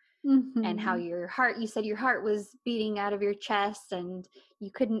opera, and how you said your heart was beating out of your chest and you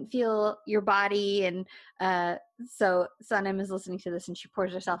couldn't feel your body. And so Sanem is listening to this and she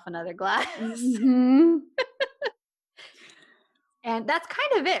pours herself another glass. And that's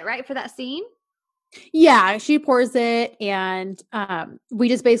kind of it, right, for that scene? Yeah, she pours it, and we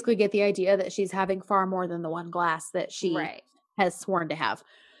just basically get the idea that she's having far more than the 1 glass that she has sworn to have.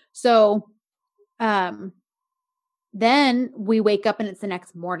 So then we wake up and it's the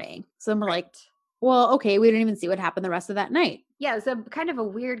next morning. So then we're like, well, okay, we didn't even see what happened the rest of that night. Yeah, it's a kind of a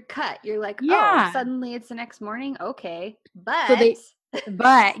weird cut. You're like, oh, suddenly it's the next morning? Okay.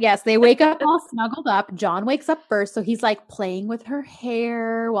 But yes, they wake up all snuggled up. John wakes up first, so he's like playing with her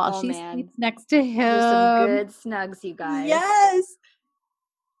hair while she sleeps next to him. There's some good snugs, you guys. Yes.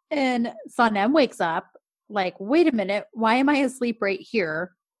 And Sanem wakes up like, wait a minute, why am I asleep right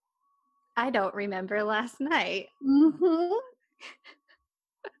here? I don't remember last night.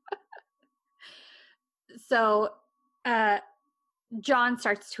 So John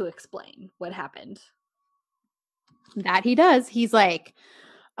starts to explain what happened. That he does. He's like,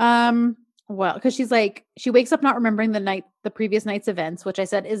 well, because she's like, she wakes up not remembering the previous night's events, which I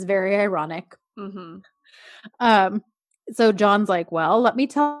said is very ironic. So John's like, well, let me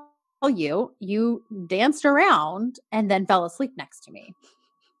tell you, you danced around and then fell asleep next to me.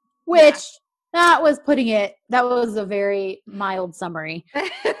 Which that was a very mild summary.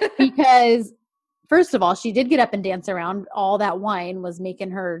 Because first of all, she did get up and dance around. All that wine was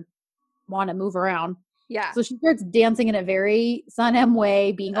making her want to move around. Yeah. So she starts dancing in a very Sanem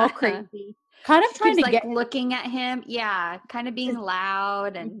way, being all crazy. Kind of trying to get looking at him. Yeah. Kind of being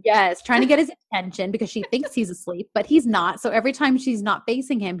loud and yes, trying to get his attention because she thinks he's asleep, but he's not. So every time she's not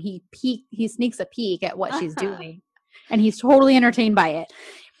facing him, he sneaks a peek at what she's doing. And he's totally entertained by it.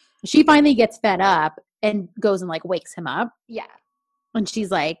 She finally gets fed up and goes and like wakes him up. Yeah. And she's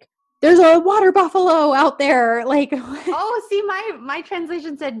like, there's a water buffalo out there. Like, oh, see, my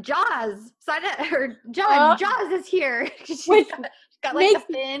translation said Jaws. Jaws is here. She's got like a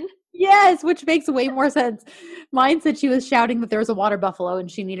fin. Yes, which makes way more sense. Mine said she was shouting that there was a water buffalo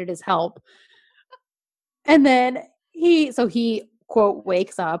and she needed his help. And then he quote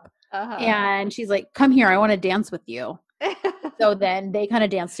wakes up and she's like, come here, I want to dance with you. So then they kind of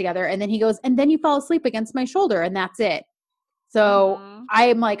dance together, and then he goes, and then you fall asleep against my shoulder, and that's it. So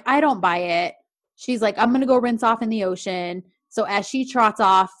I'm like, I don't buy it. She's like, I'm going to go rinse off in the ocean. So as she trots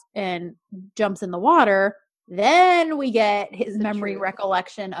off and jumps in the water, then we get his memory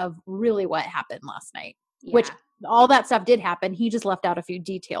recollection of really what happened last night, which all that stuff did happen. He just left out a few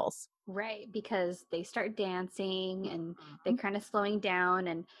details. Right, because they start dancing and they're kind of slowing down,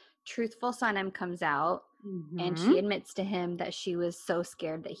 and truthful Sanem comes out and she admits to him that she was so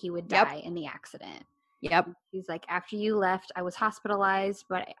scared that he would die in the accident. Yep. He's like, after you left, I was hospitalized,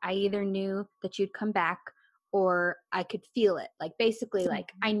 but I either knew that you'd come back or I could feel it. Like basically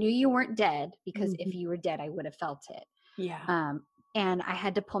like I knew you weren't dead because if you were dead, I would have felt it. Yeah. And I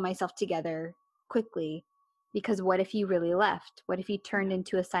had to pull myself together quickly because what if you really left? What if you turned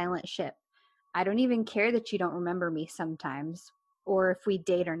into a silent ship? I don't even care that you don't remember me sometimes or if we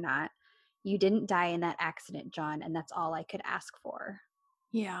date or not. You didn't die in that accident, John, and that's all I could ask for.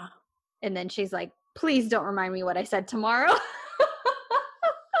 Yeah. And then she's like, please don't remind me what I said tomorrow.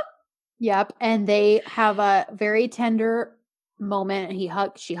 Yep. And they have a very tender moment.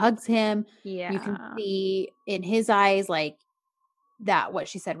 She hugs him. Yeah. You can see in his eyes, like that what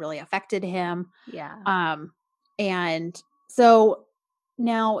she said really affected him. Yeah. And so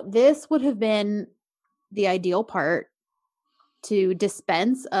now this would have been the ideal part to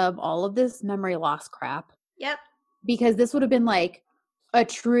dispense of all of this memory loss crap. Yep. Because this would have been like a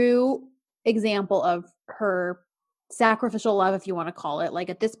true example of her sacrificial love, if you want to call it. Like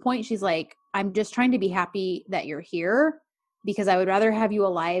at this point, she's like, I'm just trying to be happy that you're here because I would rather have you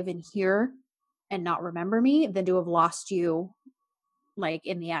alive and here and not remember me than to have lost you like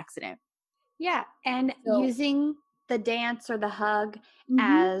in the accident. Yeah. And So, using the dance or the hug mhm,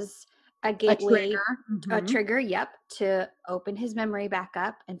 as a a gateway, trigger. a Mhm. trigger, yep, to open his memory back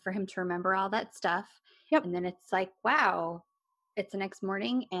up and for him to remember all that stuff. Yep. And then it's like, wow, it's the next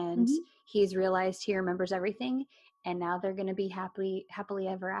morning and Mhm. he's realized he remembers everything. And now they're going to be happily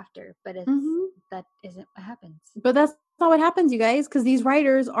ever after. But Mhm. that isn't what happens. But that's not what happens, you guys, because these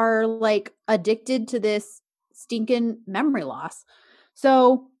writers are like addicted to this stinking memory loss.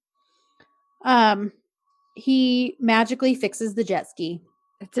 So, um, he magically fixes the jet ski,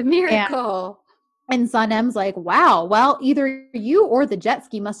 It's a and miracle. Sanem's like, "Wow, well, either you or the jet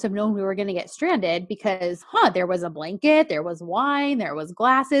ski must have known we were going to get stranded because, there was a blanket, there was wine, there was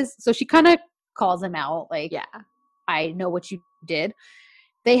glasses." So she kind of calls him out, like, Yeah. "I know what you did."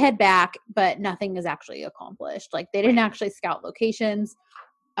 They head back, but nothing is actually accomplished. Like they didn't Right. actually scout locations.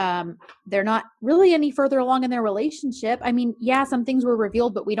 They're not really any further along in their relationship. I mean, yeah, some things were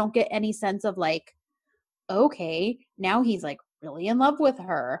revealed, but we don't get any sense of like, okay, now he's like really in love with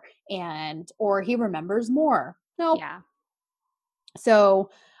her and or he remembers more. Nope. Yeah.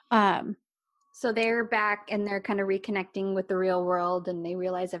 So, um, So they're back and they're kind of reconnecting with the real world and they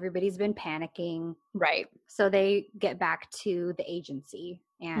realize everybody's been panicking. right. So they get back to the agency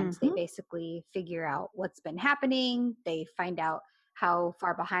and they Mm-hmm. basically figure out what's been happening. They find out how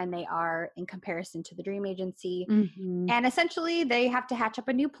far behind they are in comparison to the dream agency. Mm-hmm. And essentially, they have to hatch up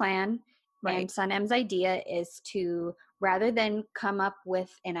a new plan. And Right. Sun M's idea is to, rather than come up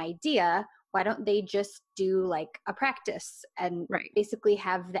with an idea, why don't they just do like a practice and Right. basically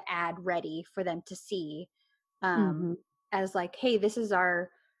have the ad ready for them to see Mm-hmm. as like, hey, this is our,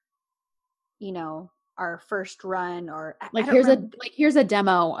 you know, our first run, or I Like don't remember. here's a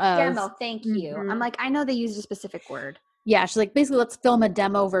demo of Demo, thank you. I'm Mhm. like, I know they used a specific word. Yeah, she's like, basically, let's film a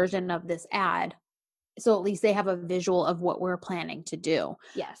demo version of this ad. So at least they have a visual of what we're planning to do.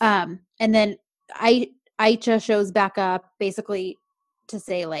 Yes. And then Aicha shows back up basically to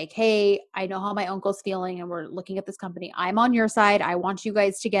say like, hey, I know how my uncle's feeling and we're looking at this company. I'm on your side. I want you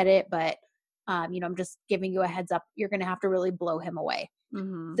guys to get it, but I'm just giving you a heads up. You're going to have to really blow him away.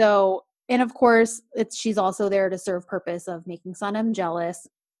 Mm-hmm. So, and of course, she's also there to serve purpose of making Sanem jealous.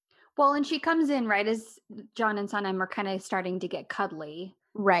 Well, and she comes in right as John and Sanem are kind of starting to get cuddly.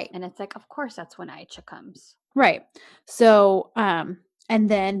 Right. And it's like, of course, that's when Aicha comes. Right. So, and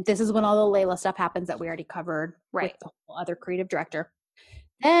then this is when all the Layla stuff happens that we already covered Right. with the whole other creative director.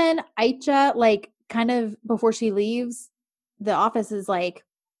 Then Aicha, like, kind of before she leaves the office, is like,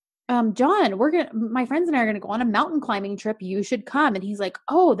 John, my friends and I are gonna go on a mountain climbing trip. You should come. And he's like,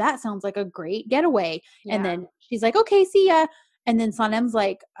 oh, that sounds like a great getaway. Yeah. And then she's like, okay, see ya. And then Sanem's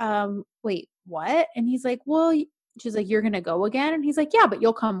like, wait, what? And he's like, well, she's like, you're gonna go again? And he's like, yeah, but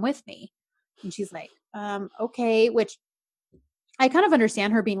you'll come with me. And she's like, okay, which I kind of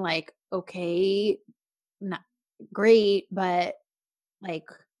understand her being like, okay, not great, but like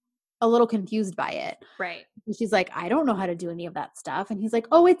a little confused by it. Right. And she's like, I don't know how to do any of that stuff. And he's like,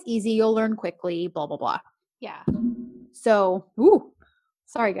 oh, it's easy. You'll learn quickly, blah, blah, blah. Yeah. So, ooh,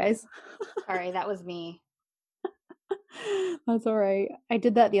 sorry, guys. Sorry, that was me. That's all right. I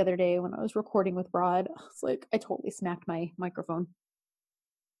did that the other day when I was recording with Rod. It's like, I totally smacked my microphone.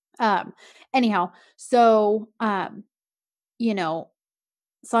 Anyhow, so,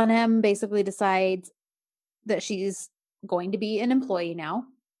 Sanem basically decides that she's going to be an employee now.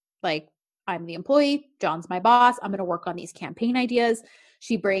 Like, I'm the employee, John's my boss. I'm going to work on these campaign ideas.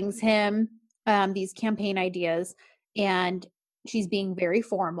 She brings him these campaign ideas and she's being very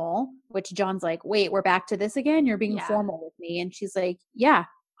formal, which John's like, wait, we're back to this again? You're being formal with me. And she's like, yeah,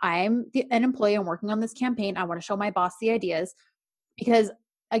 an employee. I'm working on this campaign. I want to show my boss the ideas because,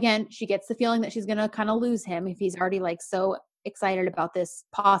 again, she gets the feeling that she's going to kind of lose him if he's already like so excited about this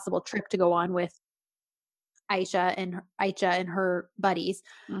possible trip to go on with Aicha and her buddies.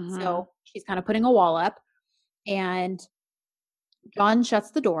 Mm-hmm. So she's kind of putting a wall up, and John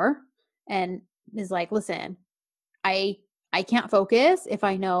shuts the door and is like, listen, I can't focus if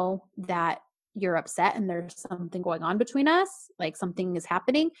I know that you're upset and there's something going on between us, like something is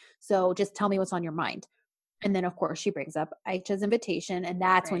happening. So just tell me what's on your mind. And then of course she brings up Aicha's invitation, and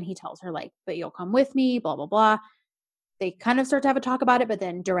that's when he tells her like, but you'll come with me, blah, blah, blah. They kind of start to have a talk about it, but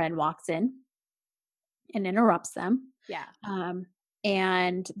then Duran walks in and interrupts them. Yeah.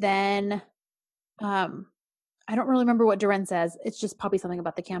 And then I don't really remember what Duran says. It's just probably something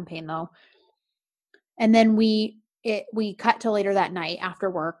about the campaign though. And then we cut to later that night after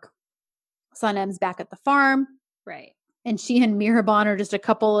work. Sanem's back at the farm. Right. and she and Miraban are just a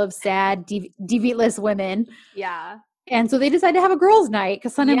couple of sad, deviatless women. Yeah. And so they decide to have a girls' night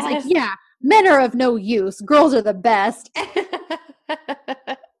because Sanem's like, Yes. yeah, men are of no use. Girls are the best.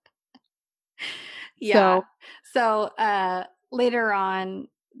 Yeah. So later on,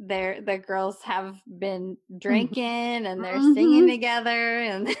 the girls have been drinking and they're singing together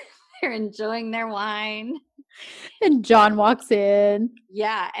and they're enjoying their wine. And John walks in.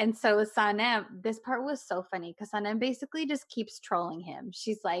 Yeah, and so Sanem, this part was so funny because Sanem basically just keeps trolling him.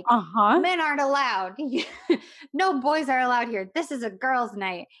 She's like, men aren't allowed. No boys are allowed here. This is a girls'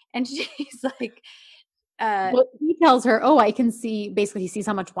 night. And she's like, well, he tells her, oh, I can see, basically he sees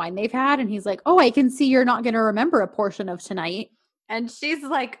how much wine they've had. And he's like, oh, I can see you're not going to remember a portion of tonight. And she's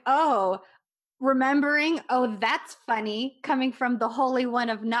like, oh, remembering? Oh, that's funny coming from the Holy One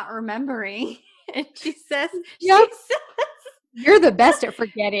of not remembering. And she says, you're the best at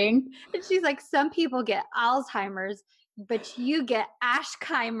forgetting. And she's like, some people get Alzheimer's, but you get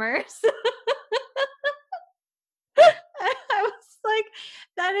Ashkeimers. I was like,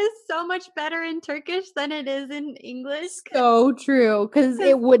 that is so much better in Turkish than it is in English. So true. Because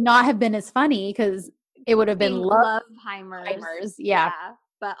it would not have been as funny because it would have been Loveheimers. Yeah.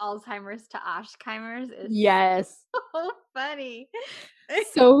 But Alzheimer's to Ashkeimers is so funny.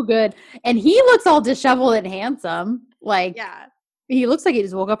 So good. And he looks all disheveled and handsome. Like, he looks like he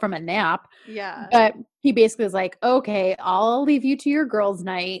just woke up from a nap. Yeah. But he basically is like, okay, I'll leave you to your girls'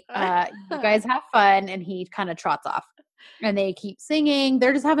 night. You guys have fun. And he kind of trots off. And they keep singing.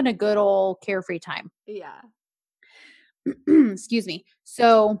 They're just having a good old carefree time. Yeah. Excuse me.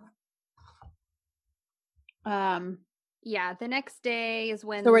 So, yeah, the next day is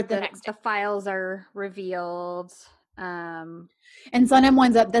when the files are revealed. And Sanem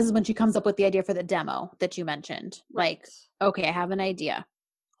winds up, this is when she comes up with the idea for the demo that you mentioned. Right. Like, okay, I have an idea.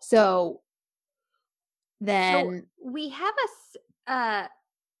 So then we have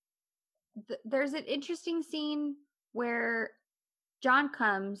there's an interesting scene where John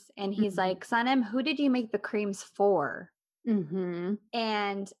comes and he's like, Sanem, who did you make the creams for?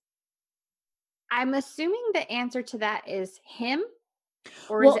 And I'm assuming the answer to that is him,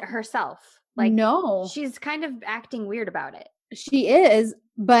 or is it herself? Like, no, she's kind of acting weird about it. She is,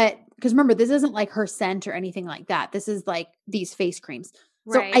 but because remember, this isn't like her scent or anything like that. This is like these face creams.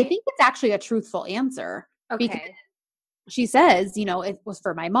 Right. So I think it's actually a truthful answer. Okay. Because she says, you know, it was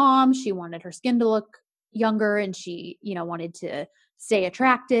for my mom. She wanted her skin to look younger and she, you know, wanted to stay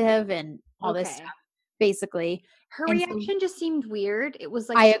attractive and all this stuff, basically. Her reaction just seemed weird. It was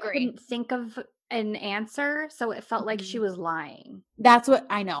like I she agree. couldn't think of an answer, so it felt like she was lying. That's what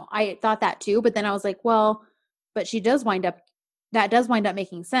I know. I thought that too, but then I was like, well, but that does wind up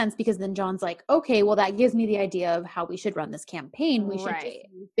making sense because then John's like, okay, well, that gives me the idea of how we should run this campaign. We should just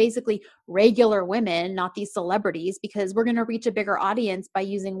use basically regular women, not these celebrities, because we're going to reach a bigger audience by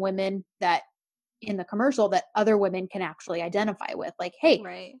using women that in the commercial that other women can actually identify with. Like, hey,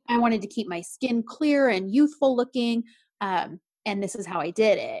 I wanted to keep my skin clear and youthful looking. And this is how I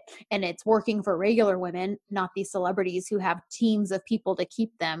did it. And it's working for regular women, not these celebrities who have teams of people to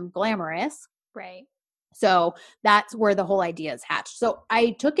keep them glamorous. Right. So that's where the whole idea is hatched. So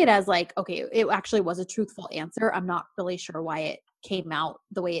I took it as like, okay, it actually was a truthful answer. I'm not really sure why it came out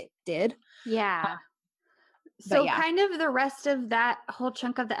the way it did. Yeah. So kind of the rest of that whole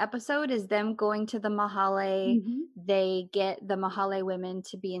chunk of the episode is them going to the Mahale. They get the Mahale women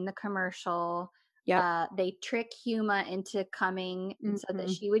to be in the commercial. Yeah. They trick Huma into coming so that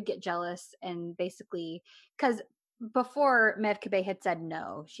she would get jealous and basically, because before Mevkibe had said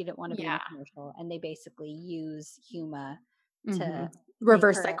no, she didn't want to be in the commercial, and they basically use Huma to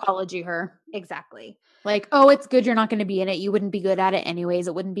reverse psychology her. Exactly. Like, oh, it's good you're not going to be in it. You wouldn't be good at it anyways.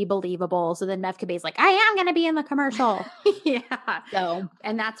 It wouldn't be believable. So then Mevkibe's like, I am going to be in the commercial. So,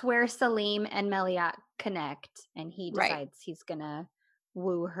 and that's where Salim and Meliat connect, and he decides he's going to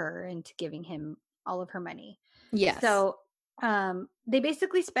woo her into giving him all of her money. Yes. So they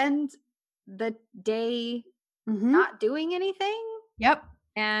basically spend the day not doing anything. Yep.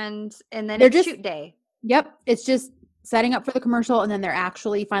 And then they're just shoot day. Yep. It's just setting up for the commercial, and then they're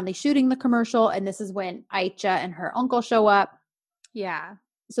actually finally shooting the commercial, and this is when Aicha and her uncle show up. Yeah.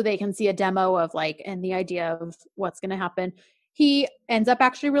 So they can see a demo of like, and the idea of what's going to happen. He ends up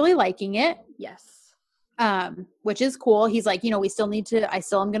actually really liking it. Yes. Which is cool. He's like, you know, I still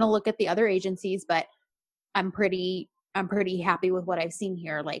am going to look at the other agencies, but I'm pretty happy with what I've seen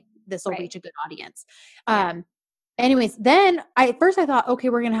here. Like, this will reach a good audience. Anyways, then at first I thought, okay,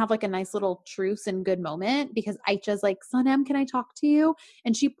 we're gonna have like a nice little truce and good moment because Aicha's like, Sanem, can I talk to you?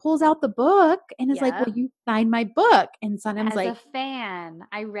 And she pulls out the book and is like, will Yep. you sign my book? And Sanem's As a like, fan,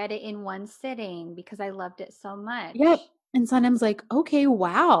 I read it in one sitting because I loved it so yep. much. And Sanem's like, okay,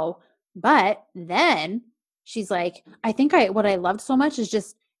 wow. But then she's like, I think what I loved so much is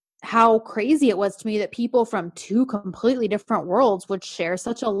just how crazy it was to me that people from two completely different worlds would share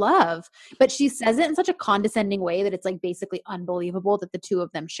such a love. But she says it in such a condescending way that it's like basically unbelievable that the two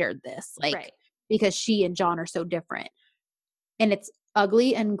of them shared this. Like, Right. because she and John are so different. And it's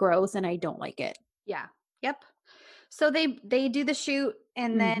ugly and gross and I don't like it. Yeah. Yep. So they do the shoot,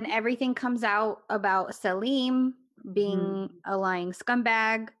 and then Mm-hmm. everything comes out about Salim being Mm-hmm. a lying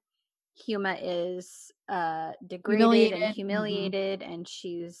scumbag. Huma is degraded and Humiliated. Mm-hmm. humiliated, and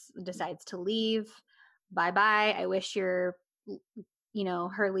she's decides to leave. Bye bye. I wish her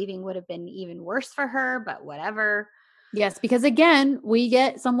leaving would have been even worse for her, but whatever. Yes, because again, we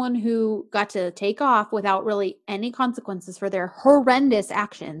get someone who got to take off without really any consequences for their horrendous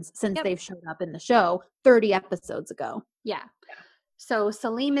actions since Yep. they've showed up in the show 30 episodes ago. Yeah. So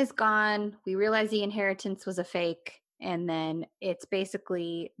Salim is gone. We realize the inheritance was a fake. And then it's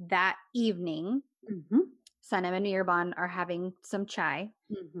basically that evening, Mm-hmm. Sanem and Mirban are having some chai.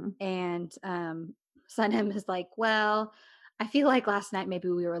 Mm-hmm. And Sanem is like, well, I feel like last night maybe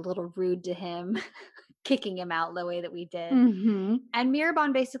we were a little rude to him, kicking him out the way that we did. Mm-hmm. And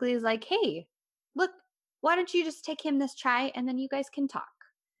Mirban basically is like, hey, look, why don't you just take him this chai and then you guys can talk?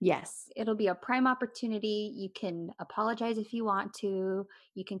 Yes. It'll be a prime opportunity. You can apologize if you want to.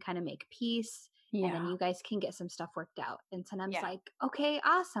 You can kind of make peace. And then Yeah. you guys can get some stuff worked out. And Sanem's Yeah. like, okay,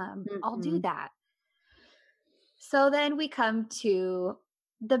 awesome. I'll do Mm-hmm. that. So then we come to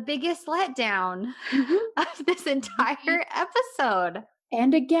the biggest letdown Mm-hmm. of this entire episode.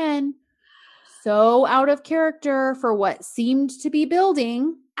 And again, so out of character for what seemed to be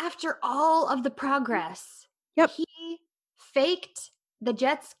building. After all of the progress, Yep. he faked the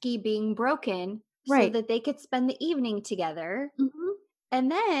jet ski being broken so Right. that they could spend the evening together. Mm-hmm.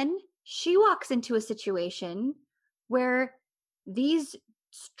 And then she walks into a situation where these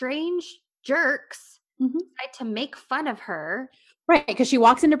strange jerks Mm-hmm. decide to make fun of her. Right, because she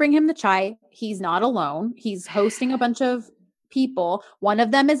walks in to bring him the chai. He's not alone. He's hosting a bunch of people. One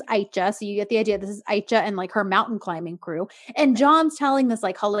of them is Aicha, so you get the idea this is Aicha and like her mountain climbing crew. And John's telling this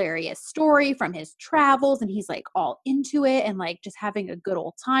like hilarious story from his travels, and he's like all into it and like just having a good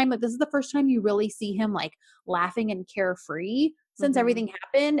old time. Like this is the first time you really see him like laughing and carefree since everything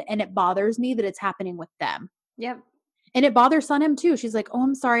happened, and it bothers me that it's happening with them. Yep. And it bothers Sanem too. She's like, "Oh,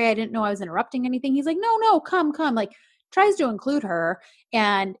 I'm sorry. I didn't know I was interrupting anything." He's like, "No, no, come, come." Like tries to include her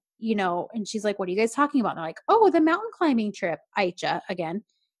and and she's like, "What are you guys talking about?" And they're like, "Oh, the mountain climbing trip." Aicha again.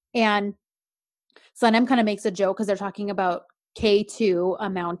 And Sanem kind of makes a joke because they're talking about K2, a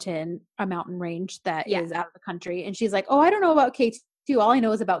mountain range that is out of the country. And she's like, "Oh, I don't know about K2. All I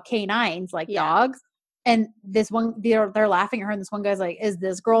know is about K9s, like dogs." And this one, they're laughing at her, and this one guy's like, "Is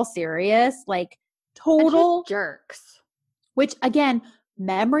this girl serious?" Like total jerks. which again,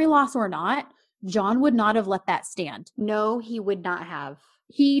 memory loss or not, John would not have let that stand. No, he would not have.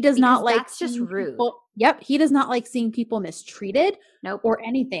 He does not like that's just rude. He does not like seeing people mistreated or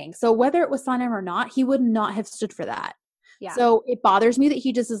anything. So whether it was Sanem or not, he would not have stood for that. Yeah. So it bothers me that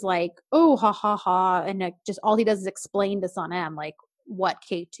he just is like, oh, ha, ha, ha. And just all he does is explain to Sanem like what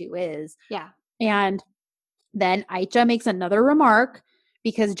K2 is. Yeah. And then Aicha makes another remark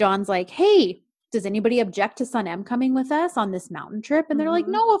because John's like, hey, does anybody object to Sanem coming with us on this mountain trip? And they're like,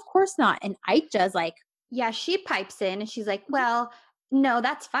 no, of course not. And Aicha's like, yeah, she pipes in and she's like, well, no,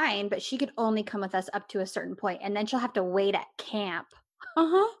 that's fine, but she could only come with us up to a certain point, and then she'll have to wait at camp.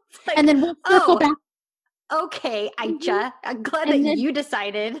 Like, and then we'll circle back. Okay, Aicha, I'm glad that you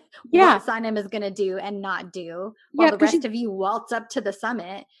decided what Sanem is going to do and not do, while the rest of you waltz up to the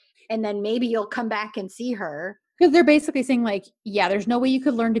summit, and then maybe you'll come back and see her. Because they're basically saying like, yeah, there's no way you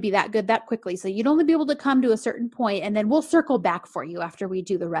could learn to be that good that quickly. So you'd only be able to come to a certain point, and then we'll circle back for you after we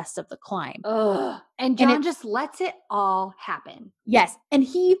do the rest of the climb. And John just lets it all happen. Yes. And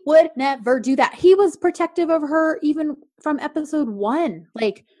he would never do that. He was protective of her even from episode 1.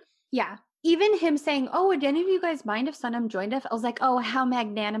 Like, yeah. Even him saying, oh, would any of you guys mind if Sanem joined us? I was like, oh, how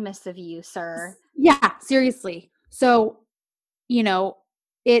magnanimous of you, sir. Yeah, seriously. So,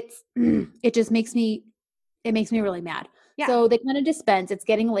 it just makes me really mad. Yeah. So they kind of dispense. It's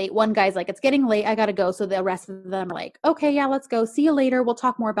getting late. One guy's like, it's getting late. I got to go. So the rest of them are like, okay, yeah, let's go. See you later. We'll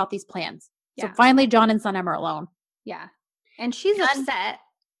talk more about these plans. Yeah. So finally, John and Sanem are alone. Yeah. And she's upset.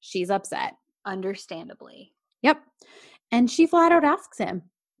 She's upset. Understandably. Yep. And she flat out asks him,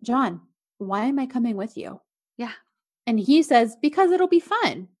 John, why am I coming with you? Yeah. And he says, because it'll be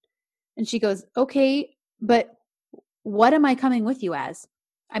fun. And she goes, okay, but what am I coming with you as?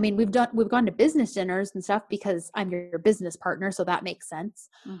 I mean, we've gone to business dinners and stuff because I'm your business partner, so that makes sense.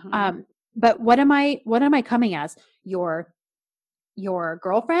 Mm-hmm. But what am I coming as? Your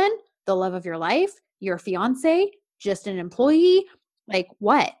girlfriend, the love of your life, your fiance, just an employee? Like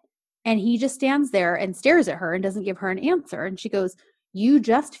what? And he just stands there and stares at her and doesn't give her an answer. And she goes, you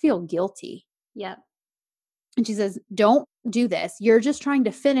just feel guilty. Yep. And she says, don't do this. You're just trying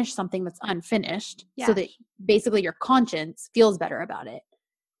to finish something that's unfinished so Yeah. that basically your conscience feels better about it.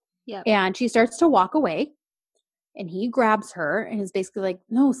 Yep. And she starts to walk away and he grabs her and is basically like,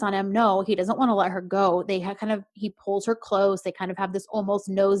 no, Sanem, no. He doesn't want to let her go. He pulls her close. They kind of have this almost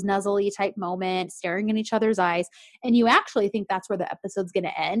nose nuzzly type moment, staring in each other's eyes. And you actually think that's where the episode's going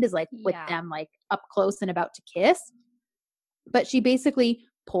to end, is like with Yeah. them like up close and about to kiss. But she basically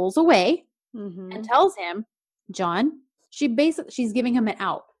pulls away Mm-hmm. and tells him, John, she's giving him an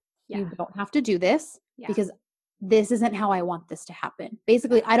out. Yeah. You don't have to do this Yeah. because this isn't how I want this to happen.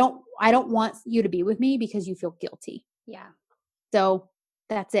 Basically, I don't want you to be with me because you feel guilty. Yeah. So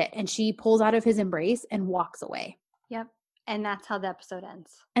that's it. And she pulls out of his embrace and walks away. Yep. And that's how the episode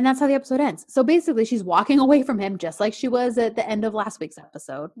ends. And that's how the episode ends. So basically, she's walking away from him just like she was at the end of last week's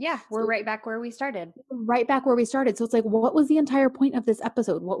episode. Yeah, we're right back where we started. Right back where we started. So it's like, what was the entire point of this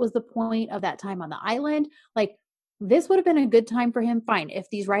episode? What was the point of that time on the island? Like, this would have been a good time for him. Fine. If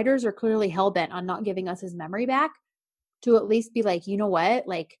these writers are clearly hell-bent on not giving us his memory back, to at least be like, you know what?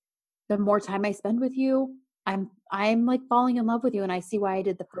 Like, the more time I spend with you, I'm like falling in love with you, and I see why I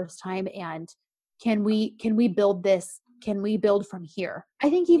did the first time. And can we build this? Can we build from here? I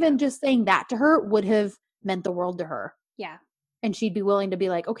think even just saying that to her would have meant the world to her. Yeah. And she'd be willing to be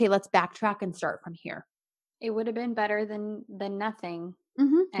like, okay, let's backtrack and start from here. It would have been better than nothing.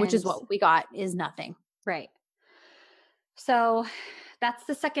 Mm-hmm. Which is what we got, is nothing. Right. So that's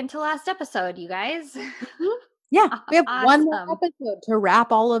the second to last episode, you guys. Mm-hmm. Yeah. We have Awesome. one more episode to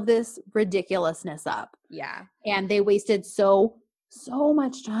wrap all of this ridiculousness up. Yeah. And they wasted so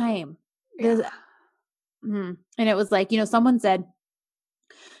much time. Yeah. And it was like, someone said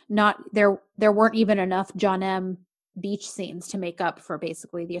there weren't even enough John M. beach scenes to make up for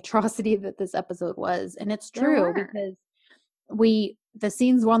basically the atrocity that this episode was. And it's true because the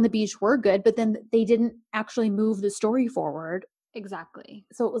scenes on the beach were good, but then they didn't actually move the story forward. Exactly.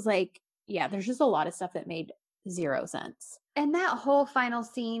 So it was like, yeah, there's just a lot of stuff that made zero sense. And that whole final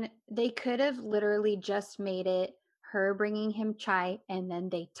scene, they could have literally just made it her bringing him chai and then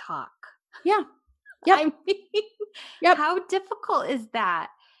they talk. Yeah. Yep. I mean, how difficult is that?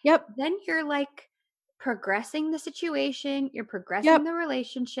 Yep. Then you're like progressing the situation, you're progressing the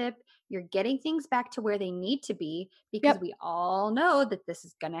relationship, you're getting things back to where they need to be, because we all know that this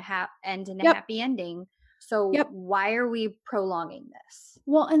is going to end in a happy ending. So why are we prolonging this?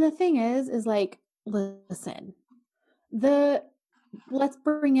 Well, and the thing is like, listen, let's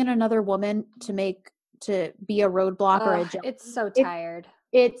bring in another woman to be a roadblock or a jump. It's so tired.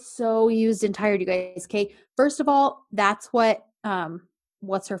 It's so used and tired, you guys. Okay. First of all, that's what,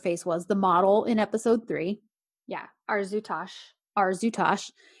 what's her face was, the model in episode 3. Yeah. Arzutosh.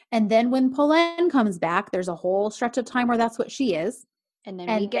 And then when Polen comes back, there's a whole stretch of time where that's what she is. And then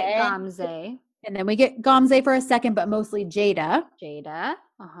we get Gamze. And then we get Gamze for a second, but mostly Jada.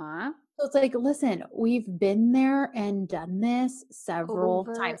 Uh-huh. So it's like, listen, we've been there and done this several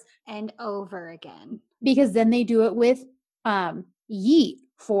times. And over again. Because then they do it with Yeet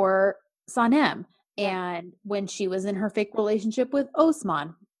for Sanem. And when she was in her fake relationship with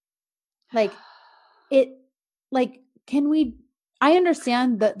Osman. Like, I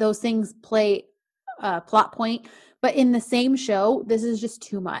understand that those things play a plot point, but in the same show, this is just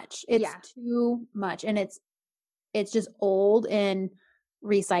too much. It's too much. And it's just old and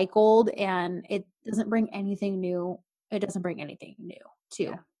recycled, and it doesn't bring anything new. It doesn't bring anything new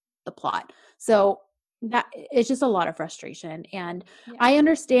to the plot. So that it's just a lot of frustration. And I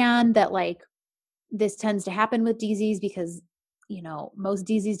understand that like this tends to happen with DZs because, most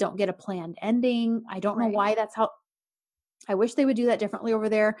DZs don't get a planned ending. I don't know why that's how. I wish they would do that differently over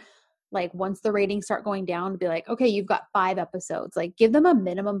there. Like once the ratings start going down, to be like, okay, you've got 5 episodes. Like give them a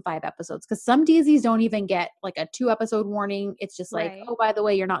minimum 5 episodes, because some DZs don't even get like a 2-episode warning. It's just like, oh, by the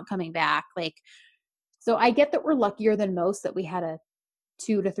way, you're not coming back. Like, so I get that we're luckier than most that we had a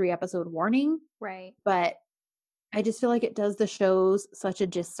 2 to 3 episode warning. Right. But I just feel like it does the shows such a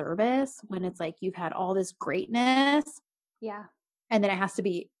disservice when it's like you've had all this greatness. Yeah. And then it has to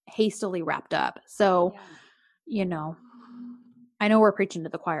be hastily wrapped up. So, I know we're preaching to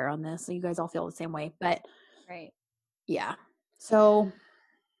the choir on this, so you guys all feel the same way, but yeah. So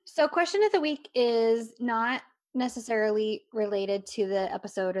question of the week is not necessarily related to the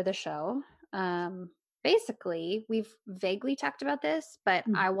episode or the show. Basically, we've vaguely talked about this, but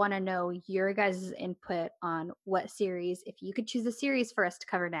I want to know your guys' input on what series, if you could choose a series for us to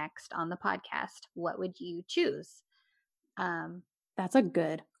cover next on the podcast, what would you choose? That's a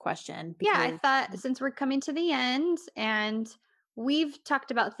good question. Yeah, I thought since we're coming to the end and we've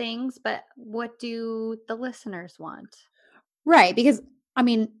talked about things, but what do the listeners want? Right, because I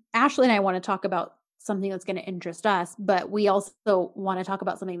mean, Ashley and I want to talk about something that's going to interest us, but we also want to talk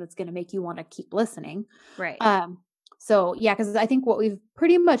about something that's going to make you want to keep listening. Right. So yeah, because I think what we've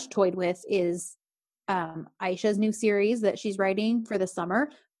pretty much toyed with is Aisha's new series that she's writing for the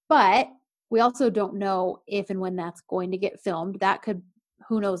summer, but we also don't know if and when that's going to get filmed. That could,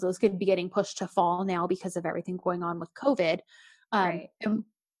 who knows, those could be getting pushed to fall now because of everything going on with COVID. Right. And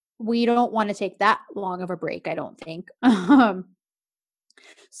we don't want to take that long of a break, I don't think.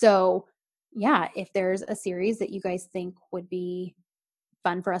 So yeah, if there's a series that you guys think would be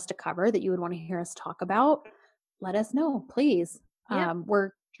fun for us to cover, that you would want to hear us talk about, let us know, please. Yep.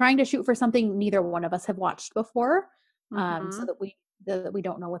 We're trying to shoot for something neither one of us have watched before, so that we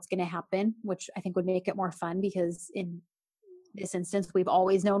don't know what's going to happen, which I think would make it more fun, because in this instance, we've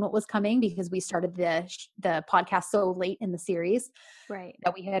always known what was coming because we started the podcast so late in the series, right,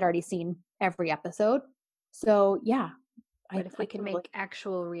 that we had already seen every episode. So yeah, but if we can make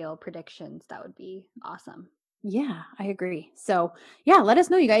actual real predictions, that would be awesome. Yeah, I agree. So yeah, let us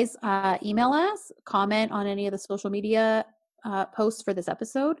know, you guys. Email us, comment on any of the social media posts for this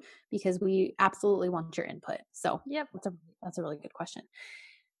episode, because we absolutely want your input. So yep, that's a really good question.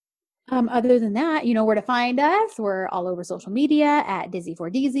 Other than that, you know where to find us. We're all over social media at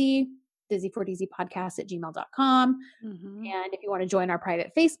Dizzy4DZ, Dizzy4DZ podcast@gmail.com. And if you want to join our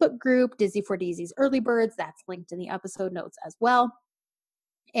private Facebook group, Dizzy4DZ's Early Birds, that's linked in the episode notes as well.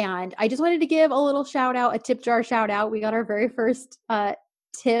 And I just wanted to give a little shout out, a tip jar shout out. We got our very first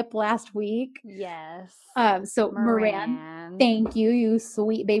tip last week. Yes. So Moran, thank you, you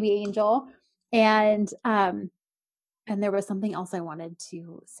sweet baby angel. And there was something else I wanted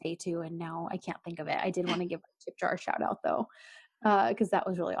to say too, and now I can't think of it. I did want to give a tip jar shout out though, because that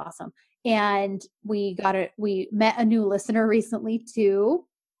was really awesome. And we met a new listener recently too.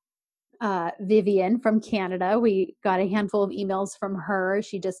 Vivian from Canada. We got a handful of emails from her.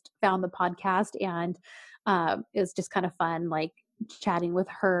 She just found the podcast, and it was just kind of fun, like chatting with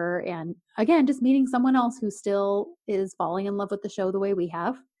her, and again, just meeting someone else who still is falling in love with the show the way we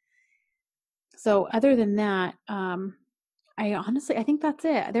have. So other than that, I think that's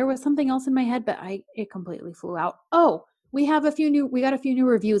it. There was something else in my head, but it completely flew out. Oh, we got a few new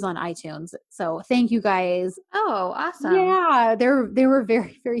reviews on iTunes. So thank you guys. Oh, awesome. Yeah, they were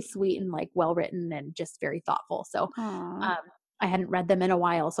very, very sweet and like well written and just very thoughtful. So I hadn't read them in a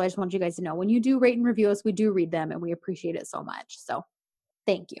while. So I just want you guys to know, when you do rate and review us, we do read them and we appreciate it so much. So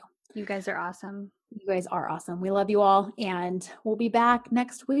thank you. You guys are awesome. You guys are awesome. We love you all. And we'll be back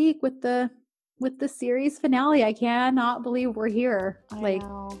next week with the series finale. I cannot believe we're here. I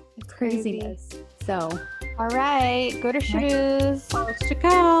know. It's craziness. So all right, go to Shrews.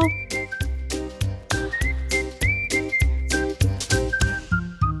 Ciao.